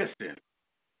you missing.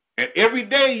 And every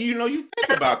day, you think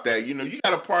about that. You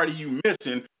got a party you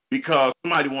missing because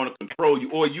somebody want to control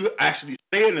you, or you actually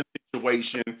stay in a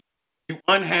situation, you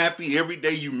unhappy every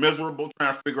day, you miserable,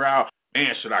 trying to figure out,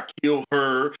 man, should I kill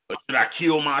her or should I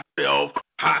kill myself?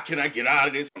 How can I get out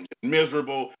of this? I'm just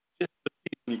miserable. Just to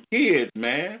see some kids,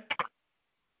 man.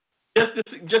 Just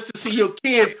to see your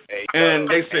kids, and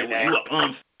they say, well, you're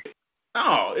unfit.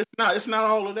 No, it's not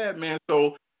all of that, man.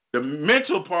 So the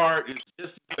mental part is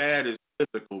just as bad as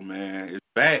physical, man. It's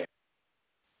bad.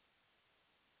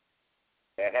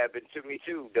 That happened to me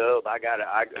too, Dub. I got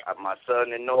my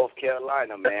son in North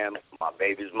Carolina, man. My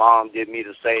baby's mom did me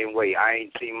the same way. I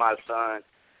ain't seen my son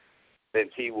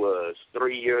since he was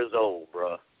 3 years old,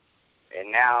 bro.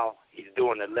 And now he's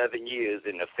doing 11 years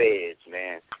in the feds,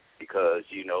 man, because,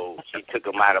 she took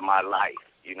him out of my life.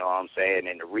 You know what I'm saying?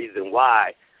 And the reason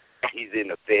why he's in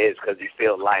the feds because he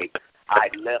felt like I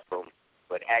left him,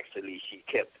 but actually she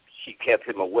kept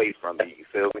him away from me. You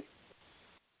feel me?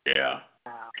 Yeah.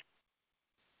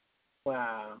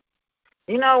 Wow.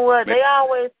 You know what?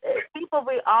 People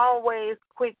be always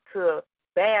quick to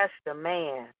bash the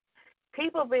man.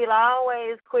 People be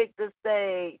always quick to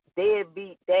say,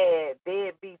 deadbeat dad,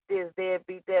 deadbeat this,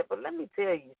 deadbeat that. But let me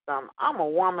tell you something. I'm a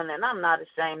woman, and I'm not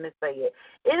ashamed to say it.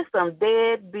 It's some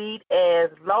deadbeat ass,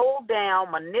 low down,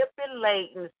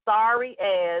 manipulating, sorry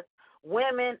ass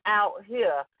women out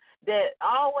here that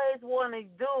always want to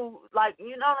do, like,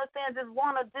 you know what I'm saying, just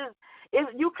want to just, if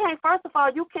you can't, first of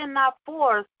all, you cannot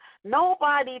force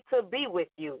nobody to be with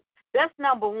you. That's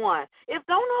number one. If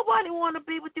don't nobody want to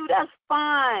be with you, that's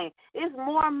fine. It's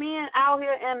more men out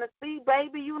here in the sea,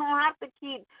 baby. You don't have to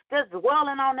keep just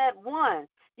dwelling on that one.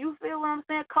 You feel what I'm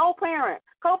saying? Co-parent.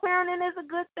 Co-parenting is a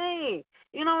good thing.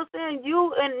 You know what I'm saying?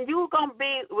 You going to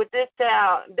be with this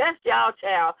child. That's y'all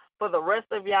child for the rest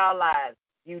of y'all lives.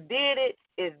 You did it.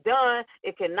 It's done.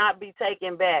 It cannot be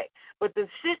taken back. But the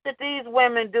shit that these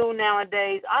women do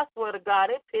nowadays, I swear to God,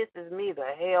 it pisses me the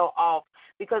hell off.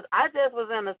 Because I just was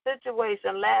in a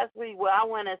situation last week where I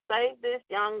went and saved this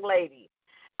young lady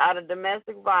out of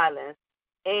domestic violence.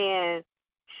 And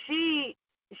she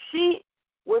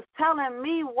was telling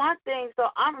me one thing. So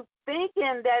I'm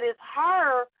thinking that it's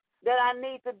her that I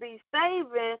need to be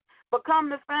saving. But come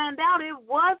to find out, it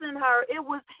wasn't her. It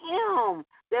was him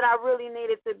that I really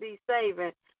needed to be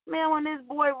saving. Man, when this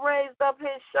boy raised up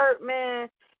his shirt, man,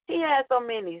 he had so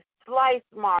many slice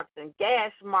marks and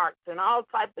gash marks and all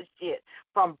type of shit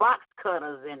from box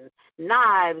cutters and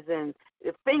knives and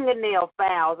fingernail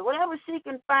files. Whatever she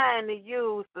can find to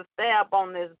use to stab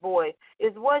on this boy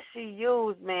is what she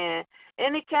used, man.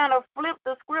 And it kind of flipped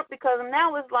the script because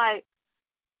now it's like,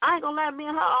 I ain't gonna lie, me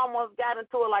and her almost got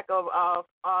into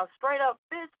a straight up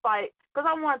fist fight because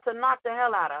I wanted to knock the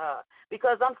hell out of her.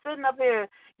 Because I'm sitting up here,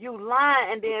 you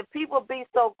lying, and then people be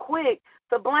so quick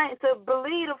to believe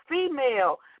the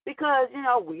female because,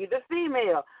 we the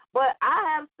female. But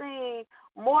I have seen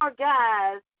more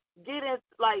guys get in,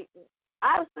 like,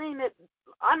 I've seen it.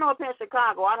 I know up here in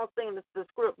Chicago, I don't see the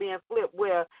script being flipped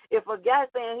where if a guy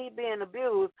saying he being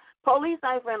abused, police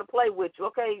ain't finna play with you,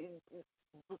 okay?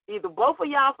 Either both of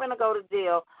y'all finna go to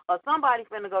jail or somebody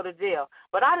finna go to jail.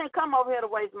 But I didn't come over here to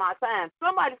waste my time.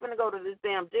 Somebody finna go to this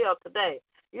damn jail today.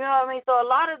 You know what I mean? So a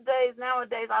lot of days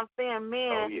nowadays I'm seeing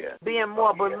men being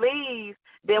more believed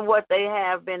than what they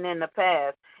have been in the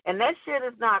past. And that shit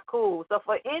is not cool. So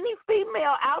for any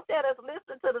female out there that's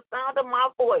listening to the sound of my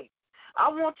voice, I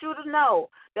want you to know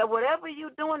that whatever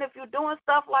you're doing, if you're doing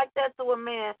stuff like that to a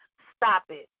man, stop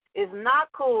it. It's not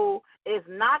cool. It's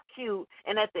not cute.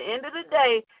 And at the end of the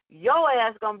day, your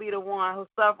ass going to be the one who's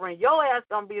suffering. Your ass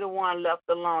going to be the one left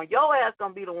alone. Your ass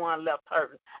going to be the one left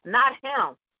hurting, not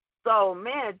him. So,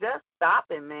 man, just stop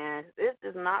it, man. It's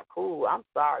just not cool. I'm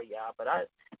sorry, y'all, but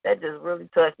that just really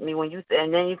touched me when you said,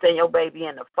 and then you say your baby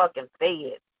in the fucking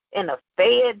Fed. In the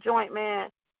Fed joint, man.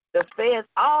 The Feds,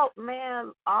 all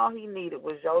he needed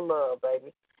was your love,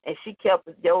 baby. And she kept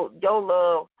your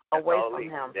love away from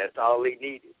him. That's all he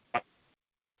needed.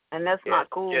 And that's not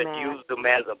cool, just man. Just used him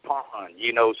as a pawn.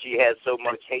 She had so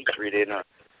much hatred in her,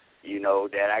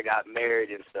 that I got married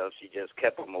and stuff. She just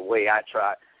kept him away. I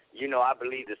tried. I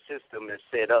believe the system is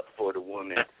set up for the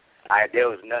woman. There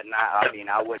was nothing.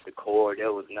 I went to court.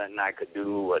 There was nothing I could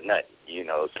do or nothing.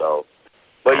 So,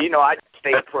 but I just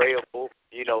stayed prayerful.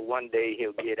 One day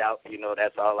he'll get out.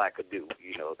 That's all I could do.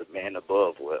 The man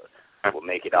above will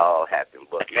make it all happen.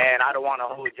 But man, I don't want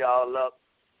to hold y'all up.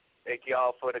 Thank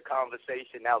y'all for the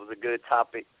conversation. That was a good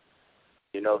topic.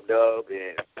 Dub,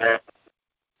 and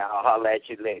I'll holler at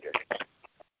you later.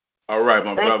 All right,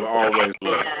 my brother. Always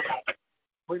love you.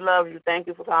 We love you. Thank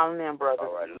you for calling in, brother.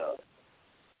 All right, love.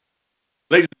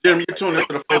 Ladies and gentlemen, you're tuning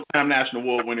into the full-time national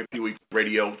award-winning Few Weeks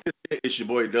Radio. It's your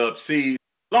boy DUBCEEZ,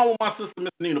 along with my sister, Miss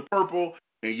Nina Purple.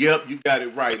 And yep, you got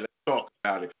it right. Let's talk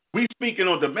about it. We speaking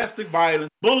on domestic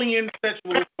violence, bullying,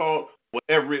 sexual assault,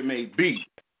 whatever it may be.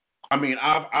 I mean,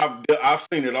 I've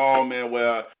seen it all, man.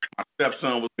 Where my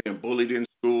stepson was being bullied in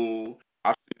school.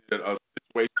 I've seen a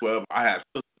situation where I had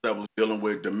sisters that was dealing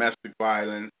with domestic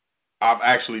violence. I've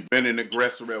actually been an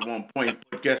aggressor at one point.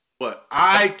 But guess what?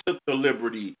 I took the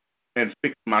liberty and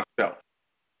fixed myself.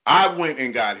 I went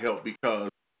and got help because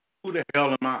who the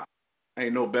hell am I? I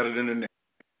ain't no better than the next.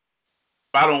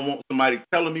 If I don't want somebody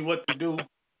telling me what to do,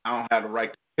 I don't have the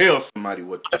right to tell somebody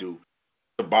what to do.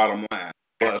 The bottom line.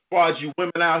 But as far as you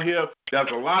women out here,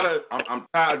 there's a lot of, I'm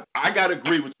tired. I got to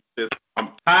agree with you, sis. I'm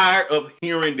tired of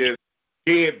hearing this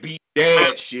deadbeat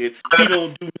dad shit. He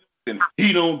don't do nothing.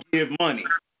 He don't give money.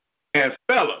 And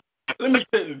fellas, let me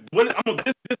tell you,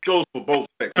 this goes for both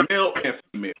sexes, male and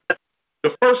female.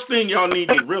 The first thing y'all need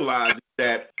to realize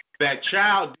is that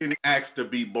child didn't ask to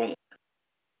be born.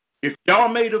 If y'all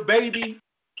made a baby,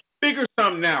 figure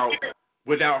something out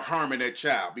without harming that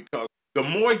child, because the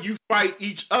more you fight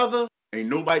each other, ain't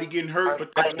nobody getting hurt but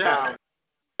that child.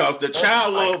 Because the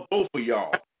child loves both of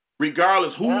y'all.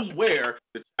 Regardless who's where,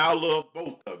 the child loves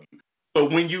both of you. So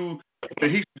when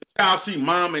the child see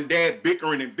mom and dad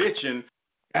bickering and bitching,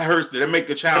 that hurts. That make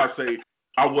the child say,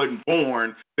 I wasn't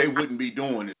born, they wouldn't be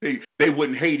doing it. They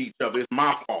wouldn't hate each other. It's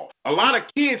my fault. A lot of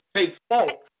kids take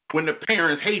fault when the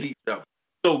parents hate each other.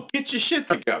 So get your shit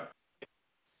together.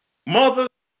 Mother,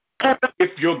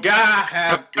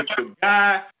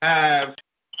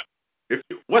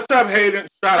 what's up, Hayden?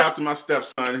 Shout out to my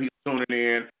stepson. He's tuning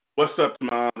in. What's up to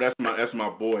Mom? That's my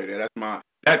boy there.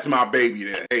 That's my baby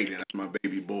there, Hayden. That's my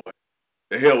baby boy.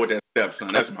 The hell with that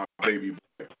stepson. That's my baby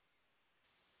boy.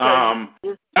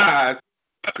 Guys,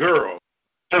 girls,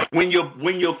 when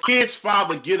your kid's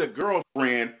father get a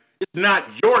girlfriend, it's not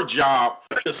your job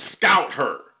to scout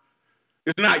her.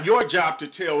 It's not your job to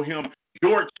tell him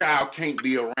your child can't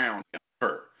be around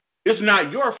her. It's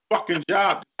not your fucking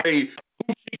job to say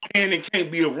who she can and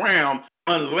can't be around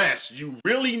unless you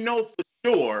really know for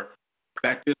sure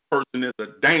that this person is a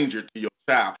danger to your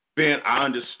child. Then I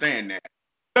understand that.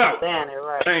 So,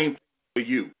 same for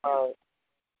you.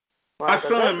 My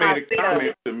son made a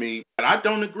comment to me that I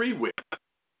don't agree with.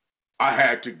 I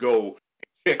had to go and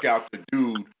check out the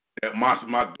dude that my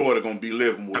daughter going to be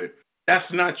living with.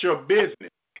 That's not your business.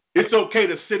 It's okay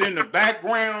to sit in the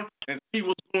background and see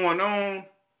what's going on,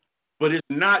 but it's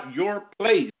not your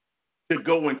place to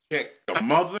go and check the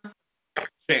mother,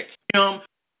 check him.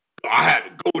 I had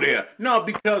to go there. No,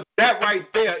 because that right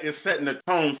there is setting the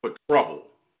tone for trouble.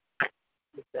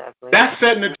 Exactly. That's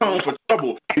setting the tone for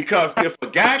trouble. Because if a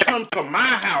guy comes to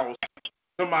my house,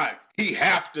 he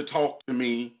has to talk to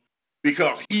me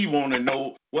because he want to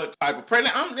know what type of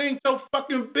person. It ain't your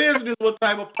fucking business what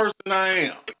type of person I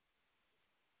am.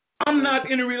 I'm not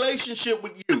in a relationship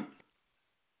with you.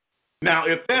 Now,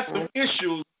 if that's some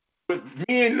issues with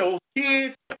me and those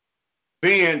kids,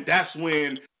 then that's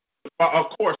when, of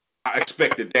course, I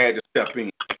expect the dad to step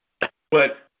in.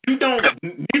 But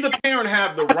neither parent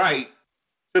have the right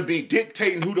to be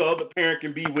dictating who the other parent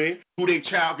can be with, who their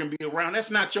child can be around.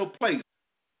 That's not your place.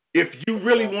 If you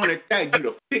really wanted that, you'd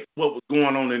have fixed what was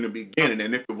going on in the beginning.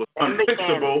 And if it was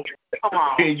unfixable,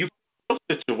 then you fix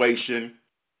the situation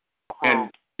and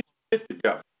get it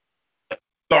together.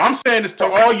 So I'm saying this to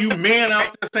all you men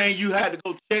out there saying you had to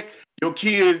go check your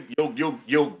kid,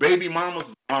 your baby mama's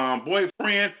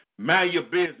boyfriend, mind your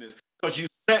business. Because you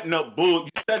setting up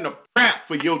trap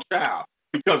for your child.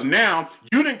 Because now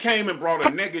you done came and brought a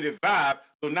negative vibe,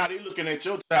 so now they looking at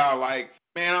your child like,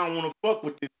 man, I don't want to fuck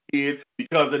with this kid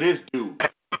because of this dude.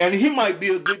 And he might be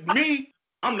a good me.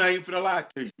 I'm not even gonna lie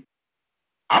to you.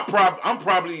 I'm not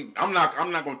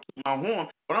gonna toot my horn,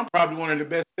 but I'm probably one of the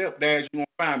best stepdads you're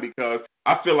gonna find because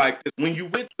I feel like this, when you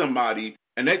with somebody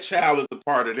and that child is a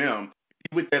part of them,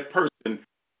 you with that person,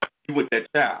 you with that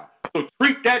child. So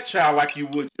treat that child like you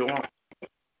would your own.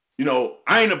 You know,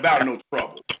 I ain't about no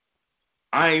trouble.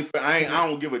 I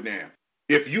don't give a damn.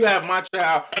 If you have my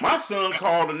child, my son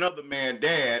called another man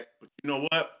dad, but you know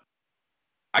what?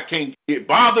 It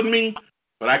bothered me,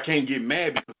 but I can't get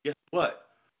mad because guess what?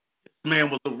 This man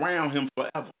was around him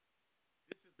forever.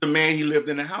 This is the man he lived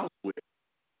in the house with.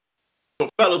 So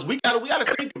fellas, we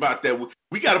gotta think about that.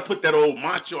 We gotta put that old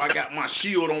macho, I got my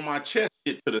shield on my chest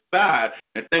shit to the side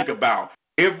and think about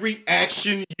every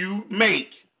action you make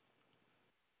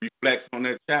reflects on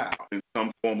that child in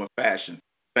some form or fashion.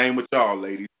 Same with y'all,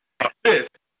 ladies. Sis,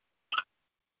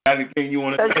 anything you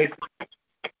want to say?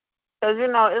 Because, you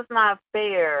know, it's not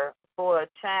fair for a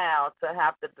child to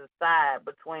have to decide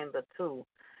between the two.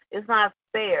 It's not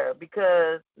fair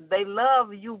because they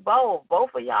love you both.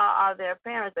 Both of y'all are their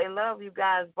parents. They love you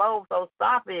guys both, so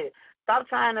stop it. Stop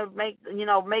trying to make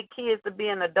kids to be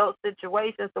in adult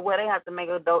situations to where they have to make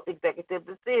adult executive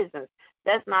decisions.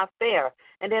 That's not fair.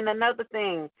 And then another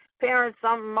thing,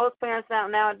 most parents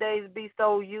out nowadays be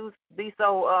so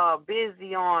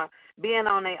busy on being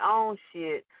on their own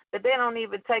shit that they don't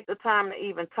even take the time to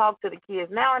even talk to the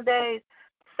kids. Nowadays,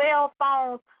 cell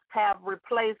phones have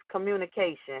replaced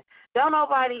communication. Don't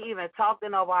nobody even talk to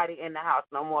nobody in the house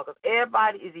no more because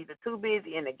everybody is either too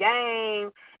busy in the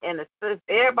game and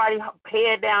everybody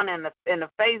head down in the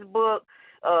Facebook,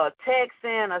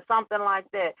 texting or something like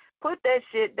that. Put that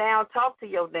shit down. Talk to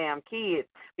your damn kids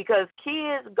because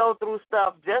kids go through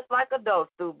stuff just like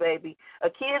adults do, baby.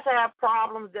 Kids have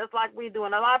problems just like we do.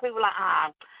 And a lot of people are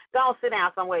like, don't sit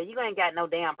down somewhere. You ain't got no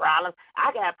damn problems.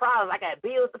 I got problems. I got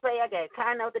bills to pay. I got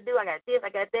kind of what to do. I got this. I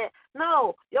got that.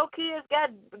 No, your kids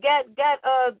got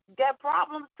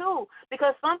problems too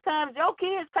because sometimes your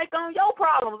kids take on your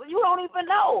problems and you don't even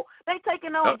know. They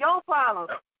taking on your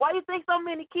problems. Why do you think so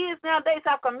many kids nowadays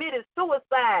have committed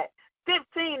suicide?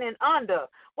 15 and under.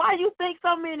 Why do you think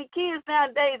so many kids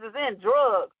nowadays is in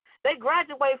drugs? They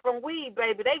graduate from weed,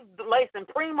 baby. They lacing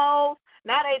Primos.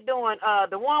 Now they doing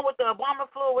the one with the Obama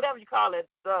flu, whatever you call it.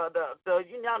 Y'all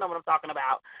know what I'm talking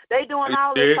about. They doing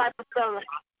all this type of stuff.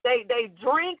 They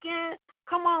drinking.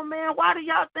 Come on, man. Why do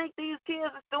y'all think these kids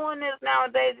is doing this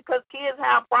nowadays? Because kids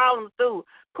have problems too.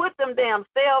 Put them damn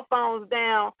cell phones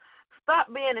down.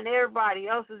 Stop being in everybody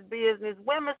else's business.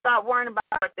 Women, stop worrying about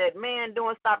what that man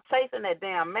doing. Stop chasing that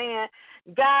damn man.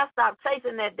 Guys, stop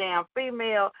chasing that damn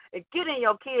female. And get in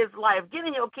your kids' life. Get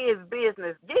in your kids'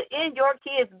 business. Get in your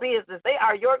kids' business. They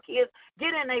are your kids.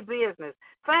 Get in their business.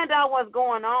 Find out what's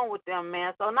going on with them,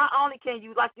 man. So not only can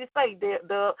you, like you say,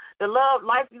 the love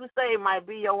life you say might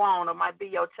be your own or might be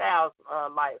your child's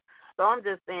life. So I'm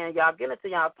just saying, y'all, get into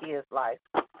y'all kids' life.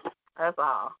 That's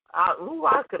all.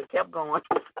 I could have kept going.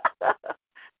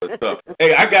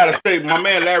 Hey, I gotta say, my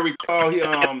man Larry Paul, he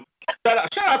shout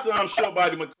out to Show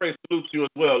Body McCray, salute to you as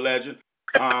well, legend.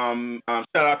 Shout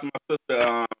out to my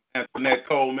sister Antoinette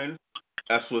Coleman.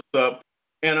 That's what's up.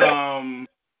 And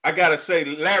I gotta say,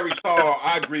 Larry Paul,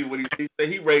 I agree with him. He said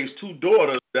he raised two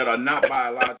daughters that are not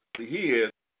biologically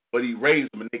his, but he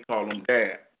raised them and they call him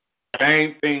dad.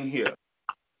 Same thing here.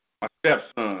 My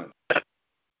stepson.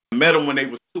 I met them when they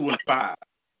was 2 and 5.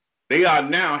 They are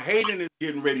now, Hayden is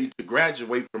getting ready to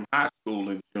graduate from high school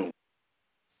in June.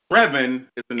 Trevin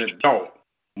is an adult,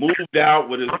 moved out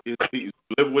with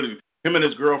lived with him and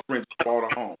his girlfriend, bought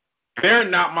a home. They're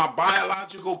not my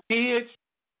biological kids,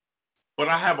 but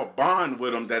I have a bond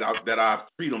with them that I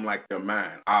treat them like they're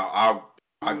mine. I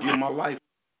give my life.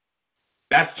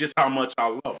 That's just how much I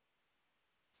love them.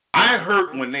 I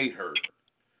hurt when they hurt.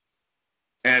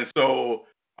 And so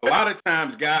a lot of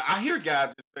times, guys, I hear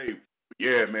guys that say,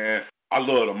 yeah, man, I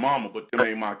love the mama, but them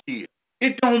ain't my kids.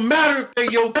 It don't matter if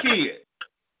they your kids.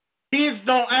 Kids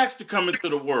don't ask to come into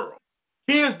the world.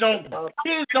 Kids don't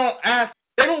ask.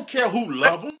 They don't care who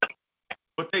love them,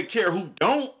 but they care who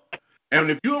don't.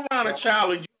 And if you're around a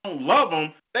child and you don't love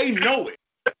them, they know it.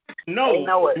 They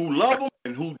know it. Who love them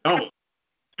and who don't.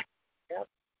 Yep.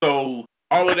 So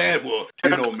all of that,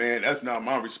 well, man, that's not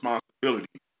my responsibility.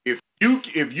 If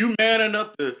you man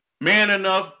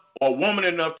enough or woman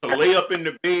enough to lay up in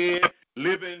the bed,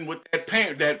 living with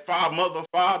that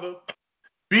father,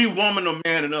 be woman or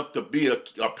man enough to be a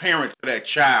parent to that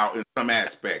child in some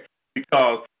aspect.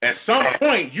 Because at some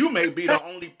point you may be the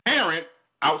only parent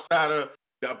outside of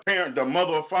the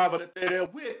mother or father that they're there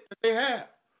with that they have.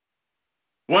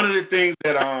 One of the things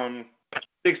that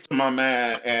sticks to my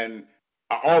mind, and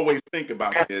I always think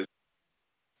about this,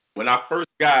 when I first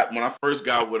got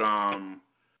with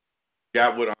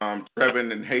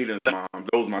Trevin and Hayden's mom,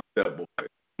 those my stepboys.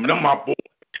 Them my boys.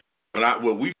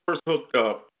 When we first hooked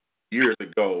up years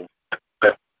ago,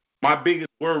 my biggest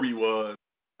worry was,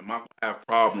 am I gonna have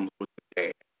problems with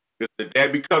the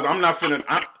dad? Because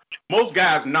most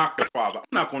guys knock the father. I'm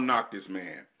not gonna knock this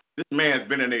man. This man's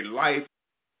been in their life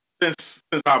since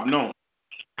I've known him.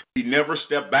 He never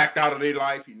stepped back out of their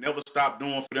life. He never stopped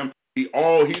doing for them. He's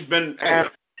been. Hey,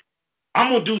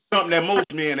 I'm gonna do something that most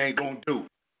men ain't gonna do.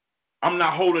 I'm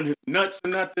not holding his nuts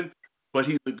or nothing, but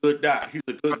he's a good guy. He's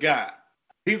a good guy.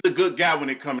 He's a good guy when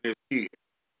it comes to his kids.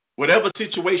 Whatever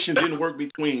situation didn't work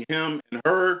between him and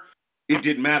her, it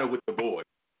didn't matter with the boys.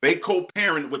 They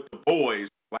co-parent with the boys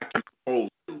like you're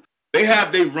supposed to. They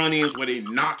have their run-ins where they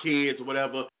knock heads or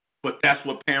whatever, but that's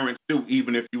what parents do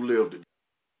even if you live together.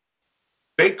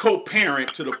 They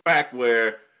co-parent to the fact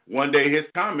where one day his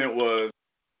comment was,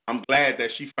 I'm glad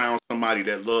that she found somebody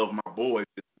that loved my boys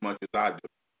as much as I do.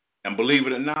 And believe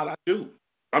it or not, I do.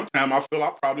 Sometimes I feel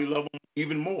I probably love them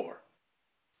even more.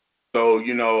 So,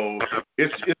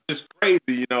 it's just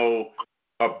crazy,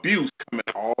 abuse coming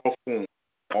in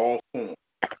all forms.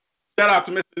 Shout out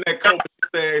to Mr. Ned Cope. He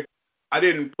said, I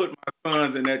didn't put my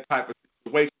sons in that type of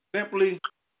situation simply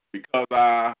because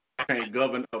I can't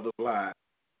govern others' lives.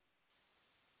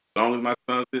 As long as my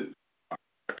sons didn't, I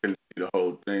couldn't see the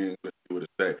whole thing. Let's see what it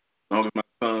says. As long as my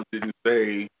sons didn't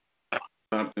say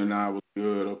something, I was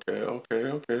good.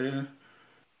 Okay.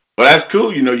 Well, that's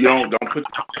cool. You don't put.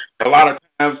 A lot of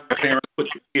times, parents put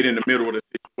the kid in the middle of the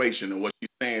situation, and what she's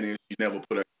saying is she never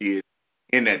put her kid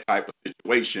in that type of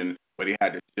situation where they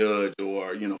had to judge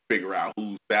or figure out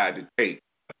whose side to take.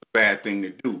 That's a bad thing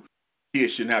to do.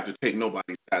 Kids shouldn't have to take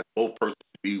nobody's side. Both persons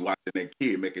should be watching their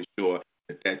kid, making sure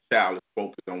that child is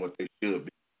focused on what they should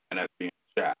be, and that's being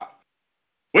a child.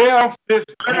 Well, I'm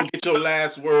gonna get your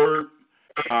last word.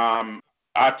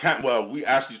 We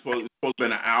actually supposed to be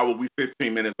an hour. We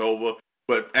 15 minutes over,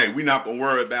 but hey, we're not gonna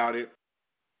worry about it.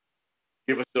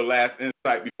 Give us your last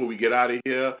insight before we get out of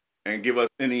here, and give us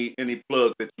any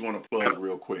plugs that you want to plug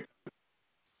real quick.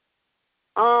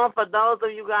 For those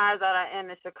of you guys that are in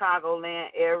the Chicagoland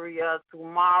area,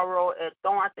 tomorrow at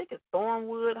I think it's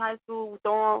Thornwood High School.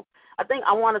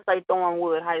 I want to say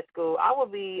Thornwood High School. I will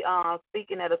be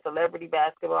speaking at a celebrity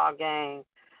basketball game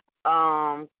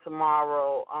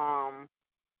tomorrow.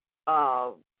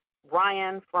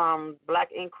 Ryan from Black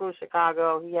Ink Crew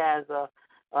Chicago, he has a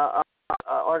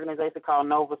organization called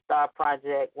Nova Star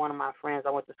Project. One of my friends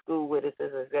I went to school with is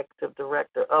his executive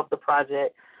director of the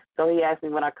project. So he asked me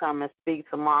when I come and speak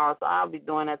tomorrow. So I'll be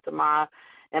doing that tomorrow.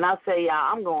 And I'll tell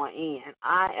y'all, I'm going in.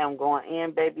 I am going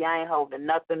in, baby. I ain't holding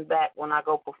nothing back when I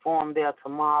go perform there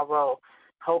tomorrow,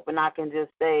 hoping I can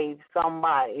just save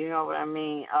somebody. You know what I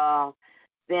mean?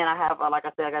 Then I have, like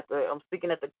I said, I'm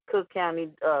speaking at the Cook County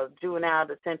Juvenile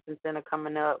Detention Center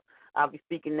coming up. I'll be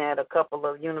speaking at a couple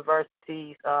of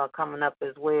universities coming up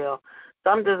as well.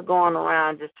 So I'm just going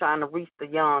around just trying to reach the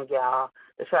young, y'all,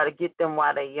 to try to get them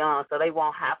while they're young so they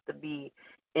won't have to be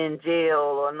in jail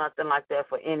or nothing like that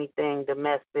for anything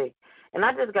domestic. And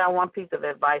I just got one piece of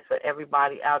advice for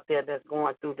everybody out there that's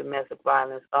going through domestic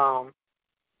violence.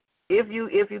 If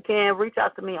you can, reach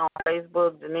out to me on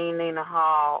Facebook, Janine Nina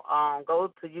Hall.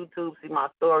 Go to YouTube, see my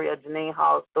story, a Janine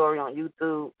Hall story on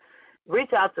YouTube.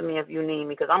 Reach out to me if you need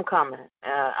me because I'm coming.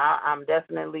 I'm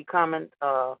definitely coming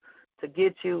to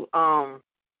get you.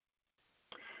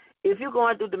 If you're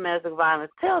going through domestic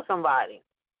violence, tell somebody.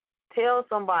 Let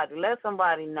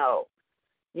somebody know.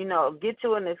 Get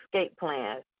you an escape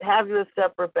plan. Have you a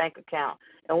separate bank account.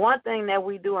 And one thing that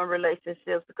we do in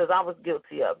relationships, because I was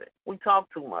guilty of it, we talk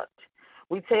too much.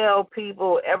 We tell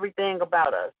people everything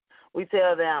about us. We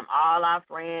tell them all our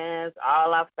friends,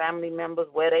 all our family members,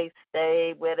 where they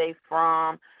stay, where they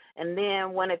from. And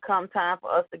then when it comes time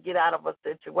for us to get out of a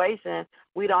situation,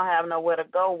 we don't have nowhere to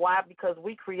go. Why? Because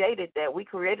we created that. We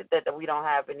created that we don't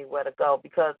have anywhere to go,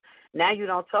 because now you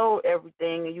don't told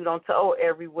everything and you don't told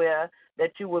everywhere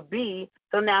that you would be.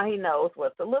 So now he knows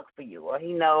where to look for you, or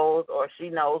he knows or she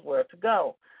knows where to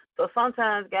go. So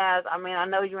sometimes, guys, I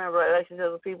know you're in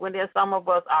relationships with people, and then some of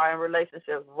us are in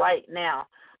relationships right now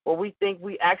where we think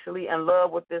we actually in love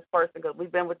with this person because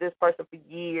we've been with this person for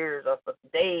years or for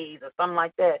days or something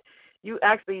like that. You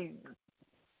actually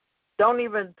some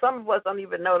of us don't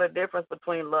even know the difference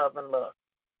between love and love.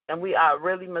 And we are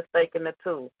really mistaking the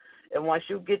two. And once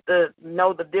you get to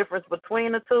know the difference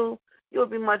between the two, you'll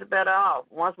be much better off.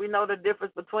 Once we know the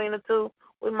difference between the two,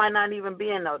 we might not even be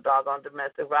in no doggone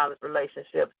domestic violence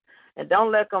relationships. And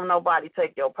don't let nobody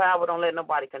take your power. Don't let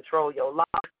nobody control your life.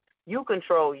 You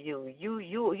control you.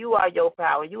 You are your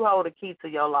power. You hold the key to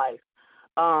your life.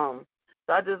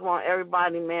 So I just want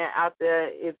everybody, man, out there,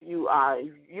 if you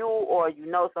or you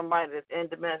know somebody that's in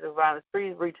domestic violence,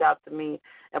 please reach out to me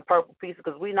in Purple Pieces,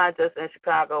 because we're not just in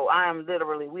Chicago.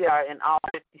 We are in all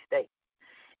 50 states.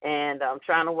 And I'm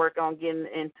trying to work on getting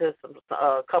into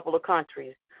a couple of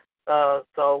countries.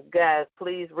 So, guys,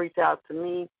 please reach out to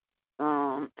me.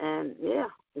 And, yeah,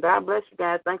 God bless you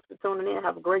guys. Thanks for tuning in.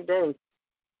 Have a great day.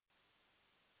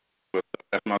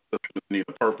 That's my sister, Nina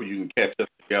Purple. You can catch us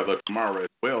together tomorrow as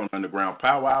well on Underground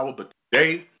Power Hour. But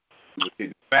today, we're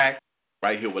getting back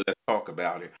right here with Let's Talk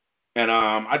About It. And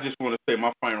I just want to say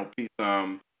my final piece.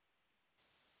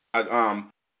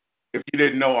 If you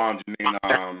didn't know,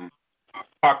 Janine,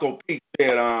 Paco Pete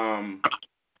said,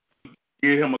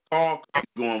 give him a call. He's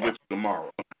going with you tomorrow.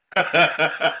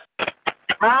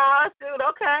 Oh, shoot,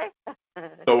 okay.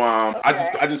 So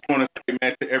okay. I just want to say,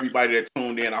 man, to everybody that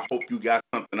tuned in, I hope you got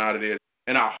something out of this.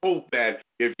 And I hope that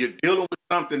if you're dealing with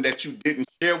something that you didn't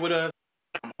share with us,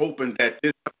 I'm hoping that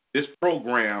this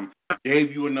program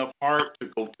gave you enough heart to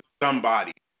go to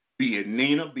somebody, be it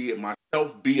Nina, be it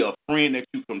myself, be a friend that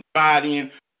you confide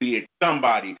in, be it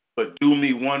somebody. But do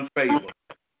me one favor.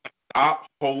 Stop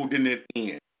holding it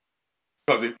in.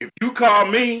 Because if you call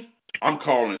me, I'm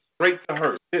calling straight to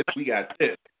her. Sis, we got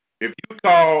this. If you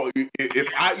call, if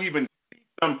I even see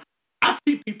I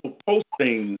see people post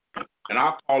things, and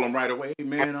I'll call them right away. Hey,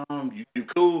 man, you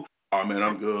cool? Oh, man,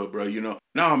 I'm good, bro.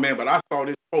 No, man, but I saw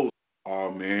this post.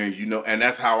 Oh, man, and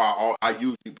that's how I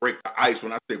usually break the ice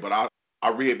when I say, but I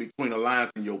read between the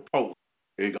lines in your post.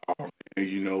 They go, oh,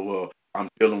 man, I'm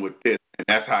dealing with this, and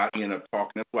that's how I end up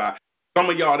talking. That's why some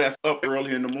of y'all that's up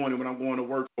early in the morning when I'm going to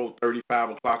work, 4:30, 5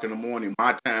 o'clock in the morning,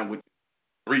 my time with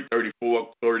 3:30,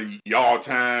 4:30 y'all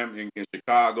time in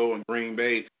Chicago and Green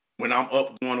Bay. When I'm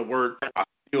up going to work, I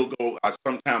still go.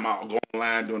 Sometimes I'll go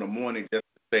online during the morning just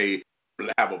to say,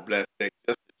 have a blessed day,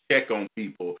 just to check on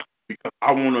people, because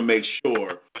I want to make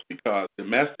sure, because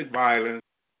domestic violence,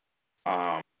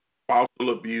 spousal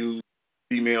abuse,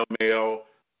 female, male,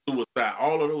 suicide,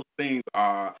 all of those things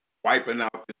are wiping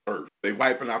out this earth. They're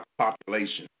wiping out the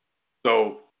population.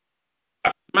 So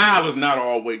a smile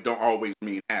don't always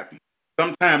mean happy.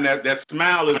 Sometimes that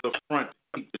smile is the front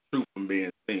to keep the truth from being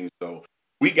seen. So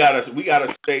we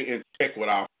gotta stay in check with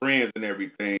our friends and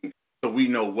everything, so we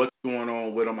know what's going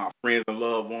on with them, our friends and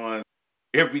loved ones.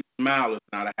 Every smile is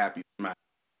not a happy smile.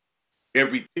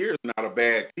 Every tear is not a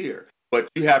bad tear, but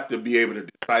you have to be able to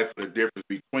decipher the difference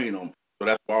between them. So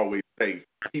that's why I always say,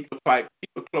 keep a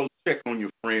close check on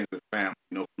your friends and family,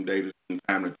 from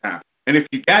time to time. And if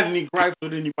you got any gripes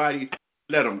with anybody,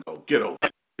 let them go. Get over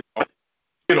it.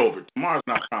 Get over it. Tomorrow's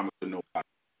not promised to nobody.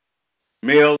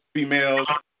 Males, females,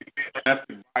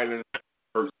 domestic violence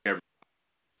hurts everybody,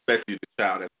 especially the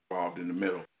child that's involved in the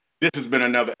middle. This has been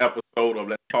another episode of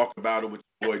Let's Talk About It with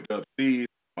your boy DUBCEEZ,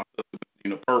 my sister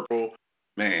Nina Purple.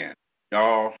 Man,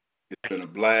 y'all, it's been a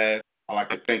blast. I'd like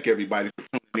to thank everybody for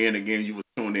tuning in again. You were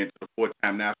tuned in to the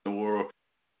 4-time National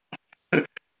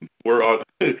World.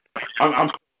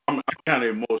 I'm kind of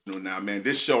emotional now, man.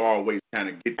 This show always kind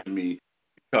of gets to me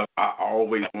because I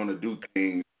always want to do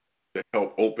things to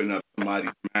help open up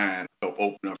somebody's mind, help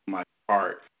open up somebody's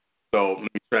heart. So let me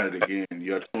try it again.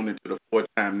 You're tuned into the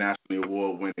 4-time National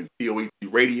Award-winning POET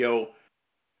Radio,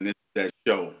 and this is that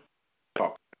show.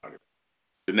 Talk about it.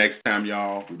 The next time,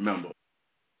 y'all, remember,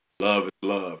 love is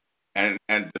love. And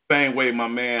the same way my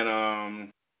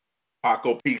man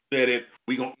Paco P said it,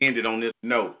 we're going to end it on this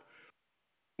note.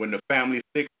 When the family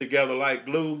sticks together like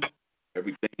glue,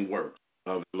 everything works.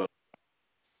 Love is love.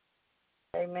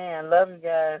 Amen. Love you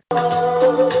guys.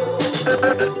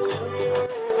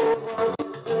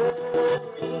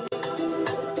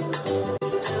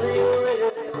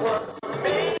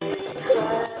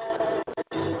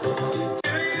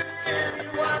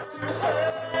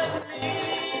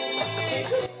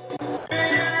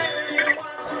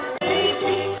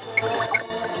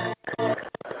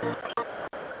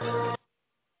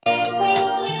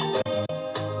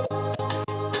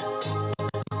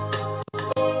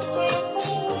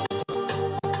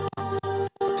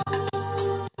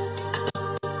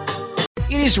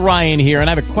 It is Ryan here, and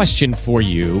I have a question for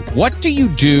you. What do you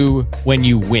do when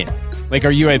you win? Like,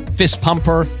 are you a fist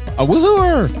pumper, a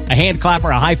woohooer, a hand clapper,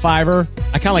 a high fiver?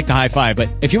 I kind of like the high five, but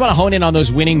if you want to hone in on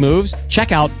those winning moves,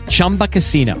 check out Chumba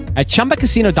Casino. At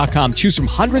ChumbaCasino.com, choose from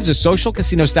hundreds of social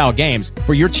casino-style games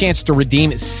for your chance to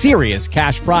redeem serious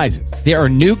cash prizes. There are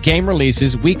new game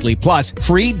releases weekly, plus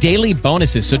free daily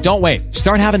bonuses. So don't wait.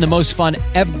 Start having the most fun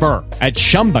ever at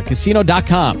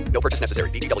ChumbaCasino.com. No purchase necessary.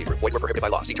 VGW Group. Void where prohibited by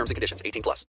law. See terms and conditions. 18+.